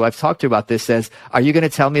Britain who I've talked to about this says, are you going to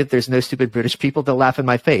tell me that there's no stupid British people? They'll laugh in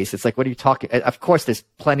my face. It's like, what are you talking? Of course, there's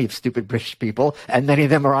plenty of stupid British people, and many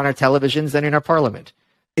of them are on our televisions and in our parliament.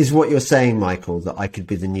 Is what you're saying, Michael, that I could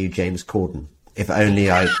be the new James Corden? If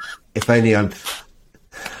only I'm...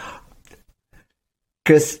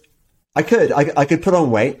 Because I could put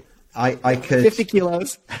on weight. I could 50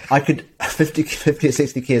 kilos. I could 50 or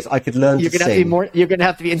 60 kilos. I could learn to sing. You're going to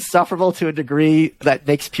have to be insufferable to a degree that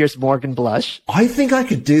makes Piers Morgan blush. I think I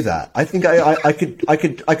could do that. I think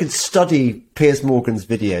I could study Piers Morgan's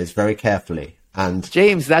videos very carefully. And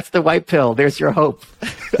James, that's the white pill. There's your hope.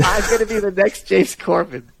 I'm going to be the next James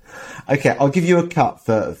Corbyn. Okay, I'll give you a cut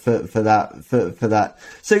for that.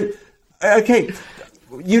 So, okay,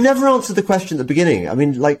 you never answered the question at the beginning. I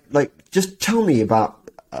mean, like, just tell me about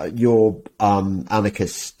your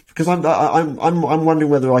anarchist, because I'm wondering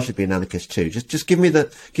whether I should be an anarchist too. Just give me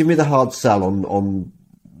the hard sell on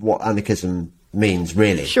what anarchism means,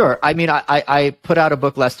 really. Sure. I mean, I put out a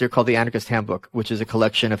book last year called The Anarchist Handbook, which is a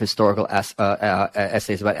collection of historical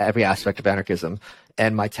essays about every aspect of anarchism.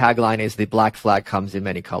 And my tagline is the black flag comes in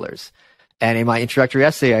many colors. And in my introductory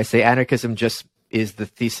essay, I say anarchism just is the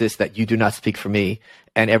thesis that you do not speak for me,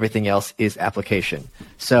 and everything else is application.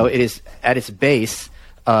 So it is at its base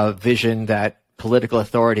a vision that political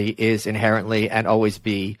authority is inherently and always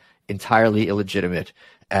be entirely illegitimate,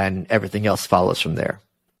 and everything else follows from there.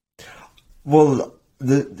 Well,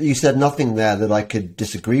 you said nothing there that I could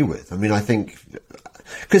disagree with. I mean, I think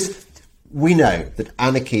because we know that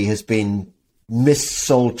anarchy has been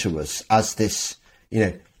missold to us as this,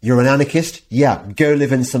 you're an anarchist? Yeah, go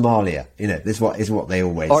live in Somalia. This is what they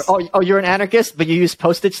always... Or you're an anarchist, but you use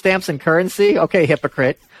postage stamps and currency? Okay,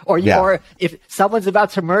 hypocrite. Or if someone's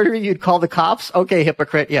about to murder you, you'd call the cops? Okay,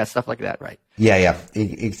 hypocrite. Yeah, stuff like that, right? Yeah,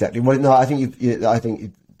 exactly. Well, no, I think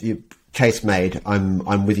you case made.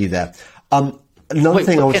 I'm with you there. Another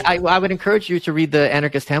thing I would encourage you to read the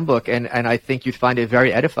Anarchist Handbook, and I think you'd find it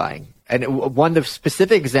very edifying. And one of the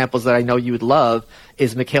specific examples that I know you would love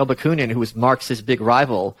is Mikhail Bakunin, who was Marx's big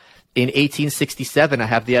rival. In 1867, I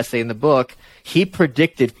have the essay in the book, he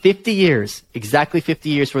predicted 50 years, exactly 50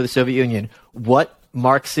 years for the Soviet Union, what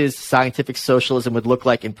Marx's scientific socialism would look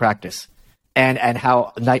like in practice. And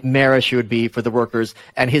how nightmarish it would be for the workers.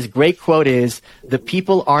 And his great quote is, the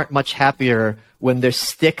people aren't much happier when their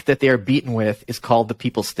stick that they are beaten with is called the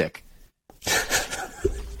people stick.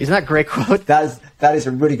 Isn't that a great quote? That is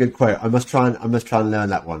a really good quote. I must try and learn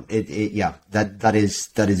that one. That is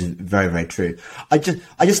very, very true. I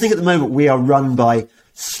just think at the moment we are run by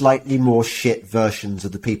slightly more shit versions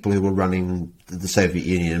of the people who were running the Soviet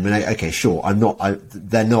Union. I mean, okay, sure,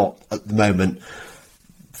 they're not at the moment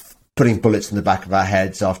putting bullets in the back of our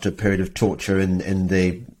heads after a period of torture in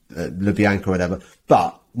the Lubyanka or whatever,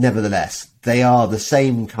 but nevertheless, they are the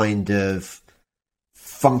same kind of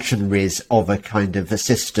functionaries of a kind of a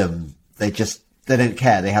system. They don't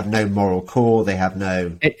care. They have no moral core. They have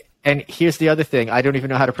no... And here's the other thing. I don't even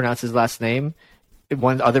know how to pronounce his last name.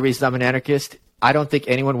 One other reason I'm an anarchist, I don't think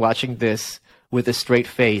anyone watching this with a straight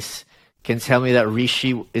face can tell me that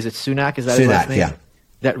Rishi... Is it Sunak? Is that his last name? Yeah.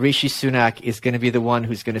 That Rishi Sunak is going to be the one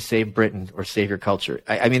who's going to save Britain or save your culture.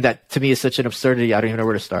 I mean, that to me is such an absurdity. I don't even know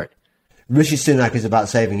where to start. Rishi Sunak is about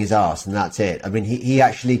saving his ass, and that's it. I mean, he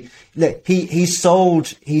actually look. He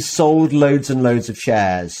sold loads and loads of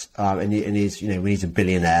shares in his when he's a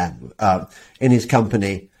billionaire in his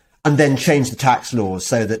company, and then changed the tax laws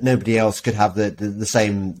so that nobody else could have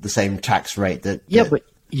the same tax rate. But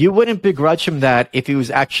you wouldn't begrudge him that if he was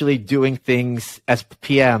actually doing things as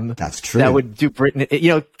PM. That's true. That would do Britain.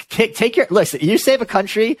 Take your listen. You save a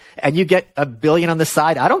country and you get $1 billion on the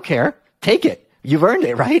side. I don't care. Take it. You've earned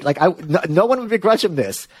it, right? Like no one would begrudge him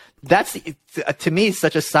this. That's to me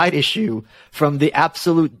such a side issue from the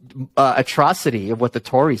absolute atrocity of what the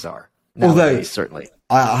Tories are. Although certainly,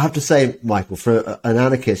 I have to say, Michael, for an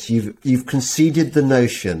anarchist, you've conceded the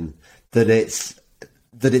notion that it's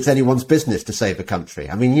anyone's business to save a country.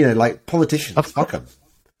 I mean, like politicians, fuck them.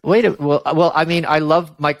 Well, I mean, I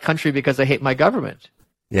love my country because I hate my government.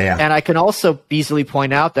 Yeah. And I can also easily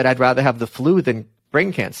point out that I'd rather have the flu than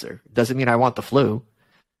brain cancer. Doesn't mean I want the flu.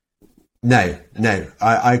 No,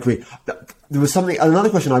 I agree. There was another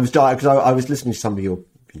question I was dying because I was listening to some of your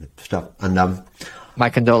stuff, and my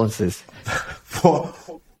condolences.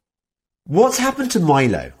 What's happened to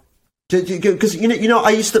Milo? Because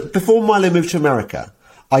I used to, before Milo moved to America,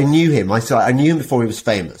 I knew him. I knew him before he was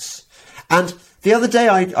famous. And the other day,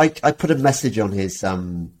 I put a message on his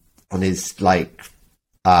Telegram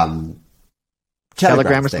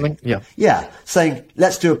or something. Yeah, saying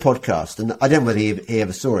let's do a podcast. And I don't know whether he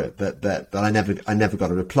ever saw it, but I never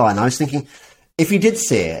got a reply. And I was thinking, if he did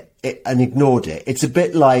see it and ignored it, it's a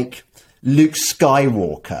bit like Luke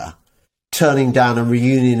Skywalker turning down a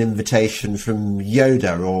reunion invitation from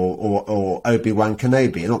Yoda or Obi-Wan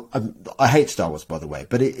Kenobi. And I hate Star Wars, by the way,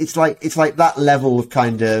 but it's like that level of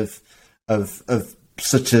kind of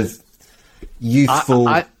sort of youthful.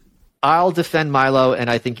 I'll defend Milo, and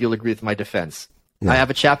I think you'll agree with my defense. Yeah. I have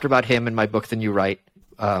a chapter about him in my book, The New Right.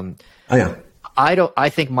 I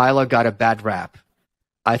think Milo got a bad rap.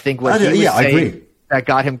 I think what he was saying that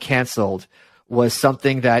got him canceled was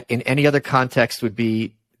something that in any other context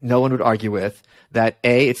no one would argue with, that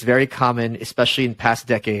it's very common, especially in past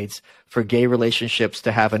decades, for gay relationships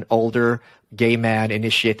to have an older gay man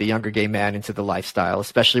initiate the younger gay man into the lifestyle,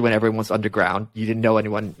 especially when everyone's underground. You didn't know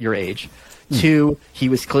anyone your age. Two, he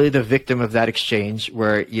was clearly the victim of that exchange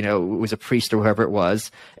where, it was a priest or whoever it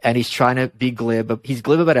was, and he's trying to be glib. He's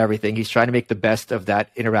glib about everything. He's trying to make the best of that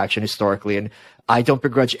interaction historically. And I don't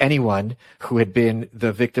begrudge anyone who had been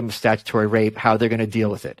the victim of statutory rape how they're going to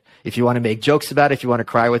deal with it. If you want to make jokes about it, if you want to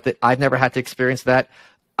cry with it, I've never had to experience that.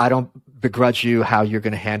 I don't begrudge you how you're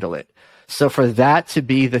going to handle it. So for that to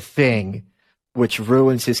be the thing which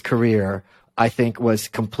ruins his career, I think was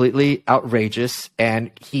completely outrageous,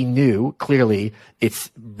 and he knew clearly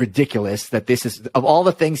it's ridiculous that this is, of all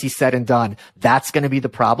the things he said and done, that's going to be the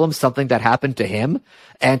problem, something that happened to him,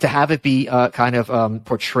 and to have it be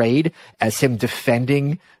portrayed as him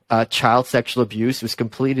defending child sexual abuse was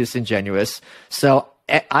completely disingenuous. So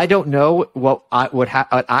I don't know what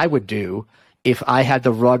I would do if I had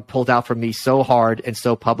the rug pulled out from me so hard and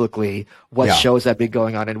so publicly, what shows I'd be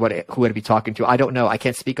going on and who I'd be talking to. I don't know. I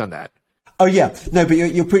can't speak on that. Oh yeah, no, but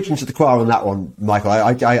you're preaching to the choir on that one, Michael.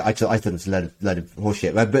 I thought it was a load of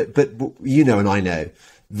horseshit, but you know, and I know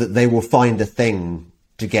that they will find a thing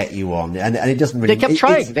to get you on, and it doesn't really. They kept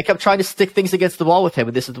trying. They kept trying to stick things against the wall with him,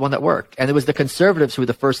 and this is the one that worked. And it was the conservatives who were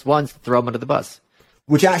the first ones to throw him under the bus.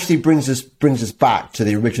 Which actually brings us back to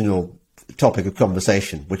the original topic of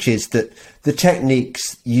conversation, which is that the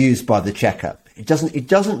techniques used by the checker. It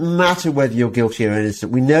doesn't matter whether you're guilty or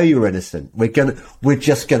innocent. We know you're innocent. We're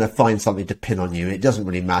just gonna find something to pin on you. It doesn't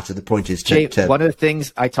really matter. The point is one of the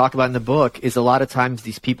things I talk about in the book is a lot of times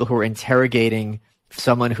these people who are interrogating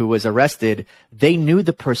someone who was arrested, they knew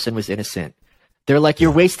the person was innocent. They're like, you're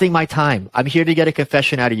wasting my time. I'm here to get a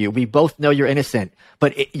confession out of you. We both know you're innocent,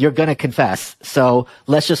 but you're gonna confess. So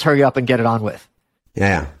let's just hurry up and get it on with.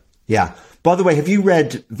 Yeah. By the way, have you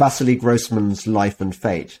read Vasily Grossman's Life and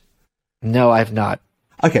Fate? No, I have not.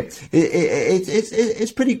 Okay,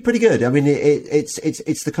 it's pretty good. I mean,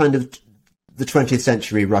 it's the kind of the 20th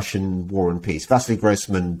century Russian War and Peace. Vasily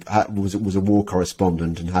Grossman was a war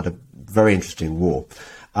correspondent and had a very interesting war.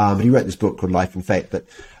 But he wrote this book called Life and Fate. But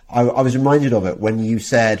I was reminded of it when you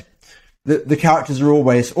said that the characters are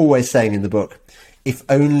always saying in the book, if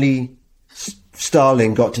only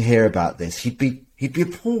Stalin got to hear about this, he'd be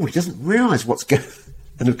appalled. He doesn't realise what's going on.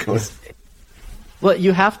 And of course. Well,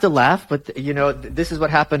 you have to laugh, but you know, this is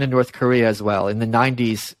what happened in North Korea as well. In the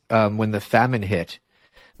 90s, when the famine hit,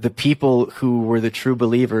 the people who were the true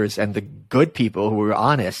believers and the good people who were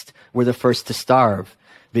honest were the first to starve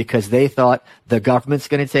because they thought the government's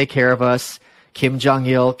going to take care of us. Kim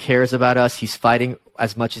Jong-il cares about us. He's fighting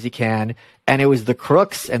as much as he can. And it was the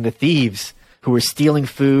crooks and the thieves who were stealing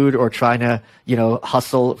food or trying to,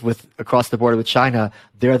 hustle across the border with China.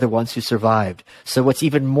 They're the ones who survived. So what's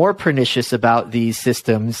even more pernicious about these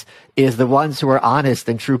systems is the ones who are honest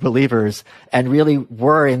and true believers and really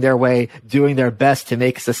were in their way doing their best to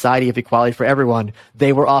make a society of equality for everyone.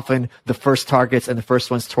 They were often the first targets and the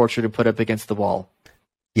first ones tortured and put up against the wall.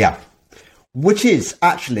 Yeah. Which is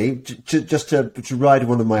actually to ride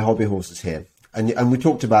one of my hobby horses here. And we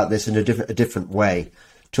talked about this in a different way,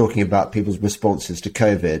 talking about people's responses to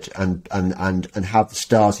COVID and how the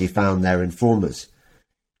Stasi found their informers.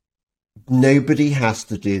 Nobody has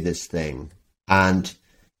to do this thing, and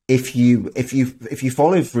if you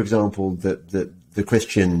follow, for example, the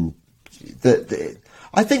Christian,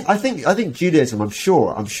 I think Judaism. I'm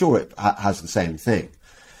sure it has the same thing.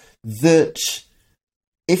 That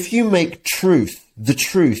if you make the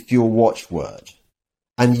truth your watchword,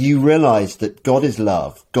 and you realize that God is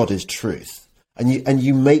love, God is truth, and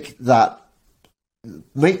you make those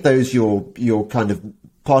your kind of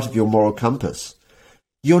part of your moral compass,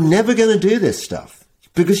 you're never going to do this stuff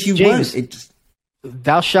because you James, won't.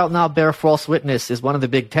 Thou shalt not bear false witness is one of the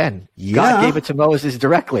big 10. Yeah. God gave it to Moses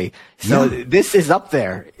directly. So this is up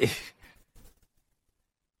there.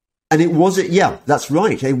 And it was, that's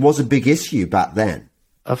right. It was a big issue back then.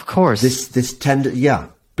 Of course. This tender,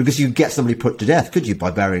 because you'd get somebody put to death, could you,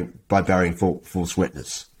 by bearing false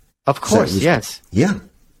witness? Of course, yes. Yeah.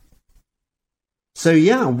 So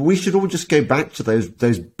we should all just go back to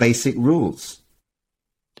those basic rules.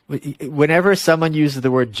 Whenever someone uses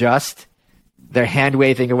the word just, they're hand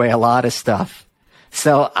waving away a lot of stuff.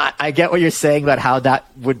 So I get what you're saying about how that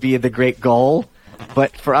would be the great goal,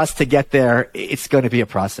 but for us to get there, it's going to be a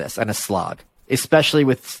process and a slog, especially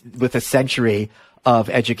with a century of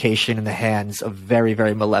education in the hands of very,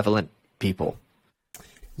 very malevolent people.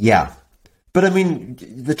 Yeah. But I mean,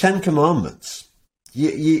 the 10 Commandments,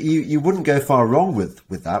 you wouldn't go far wrong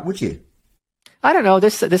with that, would you? I don't know.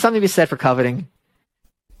 There's something to be said for coveting.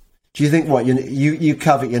 Do you think what you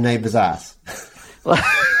covet your neighbor's ass? Well,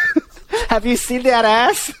 have you seen that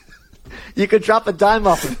ass? You could drop a dime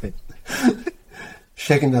off of it.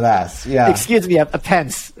 Shaking that ass, yeah. Excuse me, a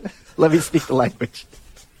pence. Let me speak the language.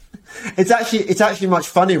 It's actually much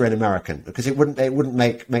funnier in American because it wouldn't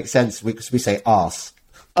make sense because we say arse.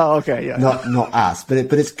 Oh, okay, yeah. Not ass, but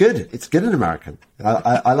it's good. It's good in American.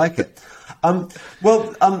 I like it.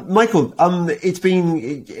 Michael,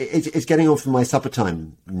 it's getting on for my supper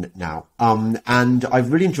time now. And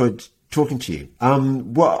I've really enjoyed talking to you.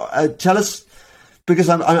 Tell us, because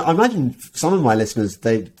I imagine some of my listeners,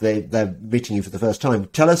 they're meeting you for the first time.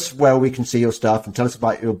 Tell us where we can see your stuff and tell us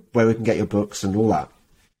about where we can get your books and all that.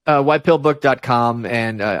 Whitepillbook.com,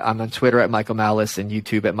 and I'm on Twitter at Michael Malice and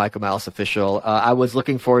YouTube at Michael Malice Official. I was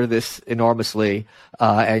looking forward to this enormously,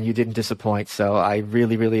 and you didn't disappoint. So I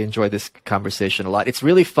really, really enjoyed this conversation a lot. It's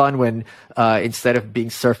really fun when instead of being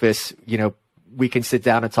surface, we can sit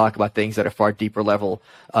down and talk about things at a far deeper level.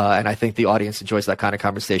 And I think the audience enjoys that kind of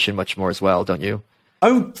conversation much more as well, don't you?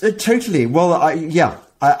 Oh, totally. Well, I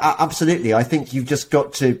absolutely. I think you've just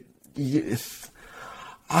got to.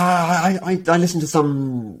 I listen to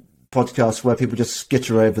some podcasts where people just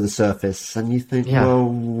skitter over the surface, and you think, well,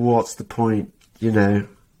 what's the point? You know.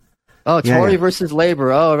 Oh, Tory versus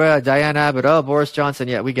Labour. Oh, Diane Abbott. Oh, Boris Johnson.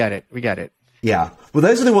 Yeah, we get it. Yeah. Well,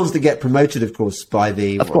 those are the ones that get promoted, of course, by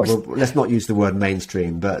the. Of course. Well, let's not use the word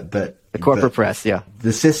mainstream, but the corporate press. Yeah.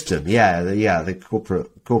 The system. The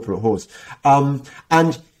corporate horse.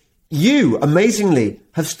 And you, amazingly,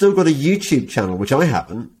 have still got a YouTube channel, which I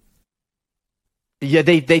haven't. Yeah,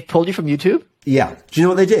 they pulled you from YouTube? Yeah. Do you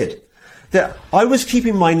know what they did? I was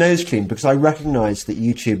keeping my nose clean because I recognised that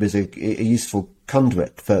YouTube is a useful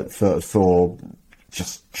conduit for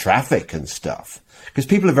just traffic and stuff. Because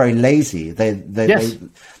people are very lazy. And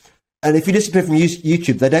if you disappear from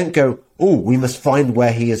YouTube, they don't go, oh, we must find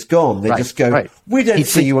where he has gone. They just go, we don't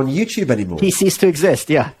see you on YouTube anymore. He ceased to exist,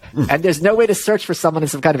 yeah. And there's no way to search for someone in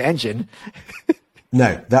some kind of engine.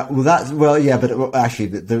 No, but actually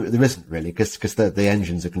there isn't really, because the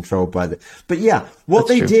engines are controlled by the. But yeah, what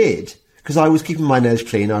they did, because I was keeping my nose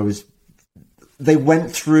clean, they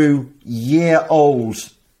went through year-old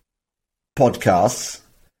podcasts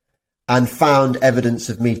and found evidence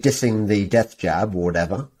of me dissing the death jab or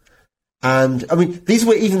whatever. And I mean, these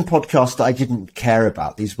were even podcasts that I didn't care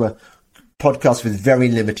about. These were podcasts with very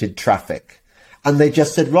limited traffic, and they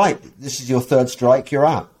just said, right, this is your third strike, you're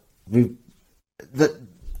out.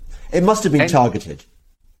 It must have been targeted.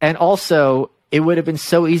 And also, it would have been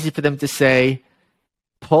so easy for them to say,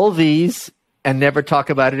 pull these and never talk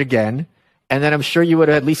about it again. And then I'm sure you would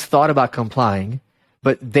have at least thought about complying.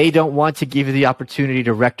 But they don't want to give you the opportunity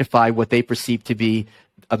to rectify what they perceive to be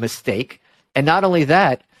a mistake. And not only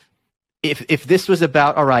that, if this was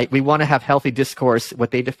about, all right, we want to have healthy discourse, what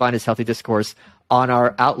they define as healthy discourse on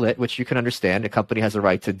our outlet, which you can understand, a company has a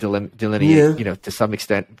right to delineate, to some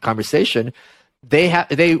extent, conversation.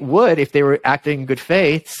 They would, if they were acting in good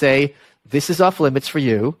faith, say, this is off limits for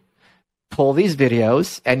you, pull these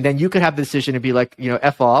videos, and then you could have the decision to be like,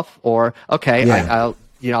 F off, or, okay,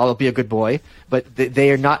 I'll be a good boy. But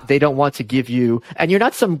they don't want to give you, and you're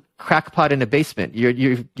not some crackpot in a basement.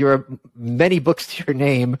 You're many books to your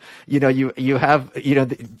name. You have,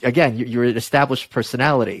 again, you're an established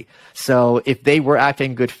personality. So if they were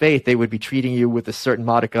acting in good faith, they would be treating you with a certain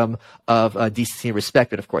modicum of decency and respect,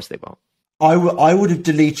 but of course they won't. I would have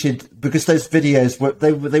deleted, because those videos were they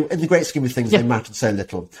in the great scheme of things, they mattered so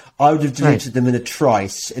little. I would have deleted them in a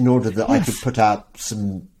trice in order that I could put out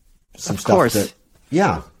some stuff. Course.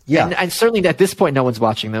 Yeah. And certainly at this point, no one's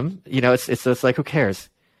watching them. It's like, who cares?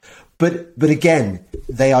 But again,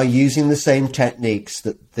 they are using the same techniques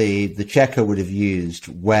that the checker would have used,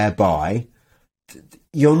 whereby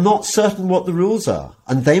you're not certain what the rules are,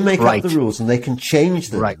 and they make up the rules, and they can change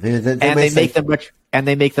them. Right.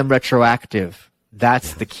 They make them retroactive.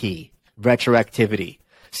 That's the key. Retroactivity.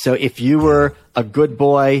 So if you were a good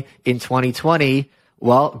boy in 2020,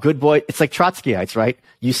 well, good boy, it's like Trotskyites, right?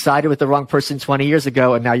 You sided with the wrong person 20 years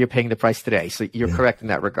ago, and now you're paying the price today. So you're correct in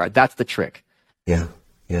that regard. That's the trick. Yeah.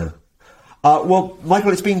 Well,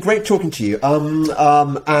 Michael, it's been great talking to you.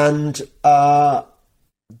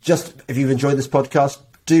 Just if you've enjoyed this podcast,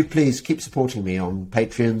 do please keep supporting me on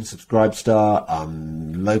Patreon, Subscribestar,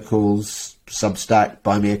 Locals, Substack,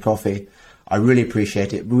 Buy Me a Coffee. I really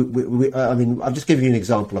appreciate it. I'm just giving you an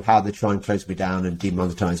example of how they try and close me down and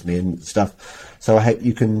demonetize me and stuff. So I hope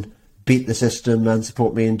you can beat the system and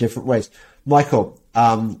support me in different ways. Michael,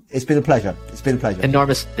 it's been a pleasure.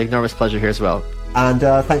 Enormous pleasure here as well. And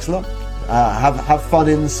thanks a lot. Have fun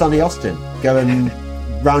in sunny Austin. Go and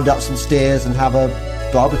round up some steers and have a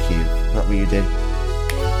barbecue. Is that what you did?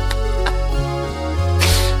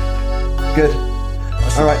 Good.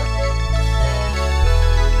 Awesome. All right.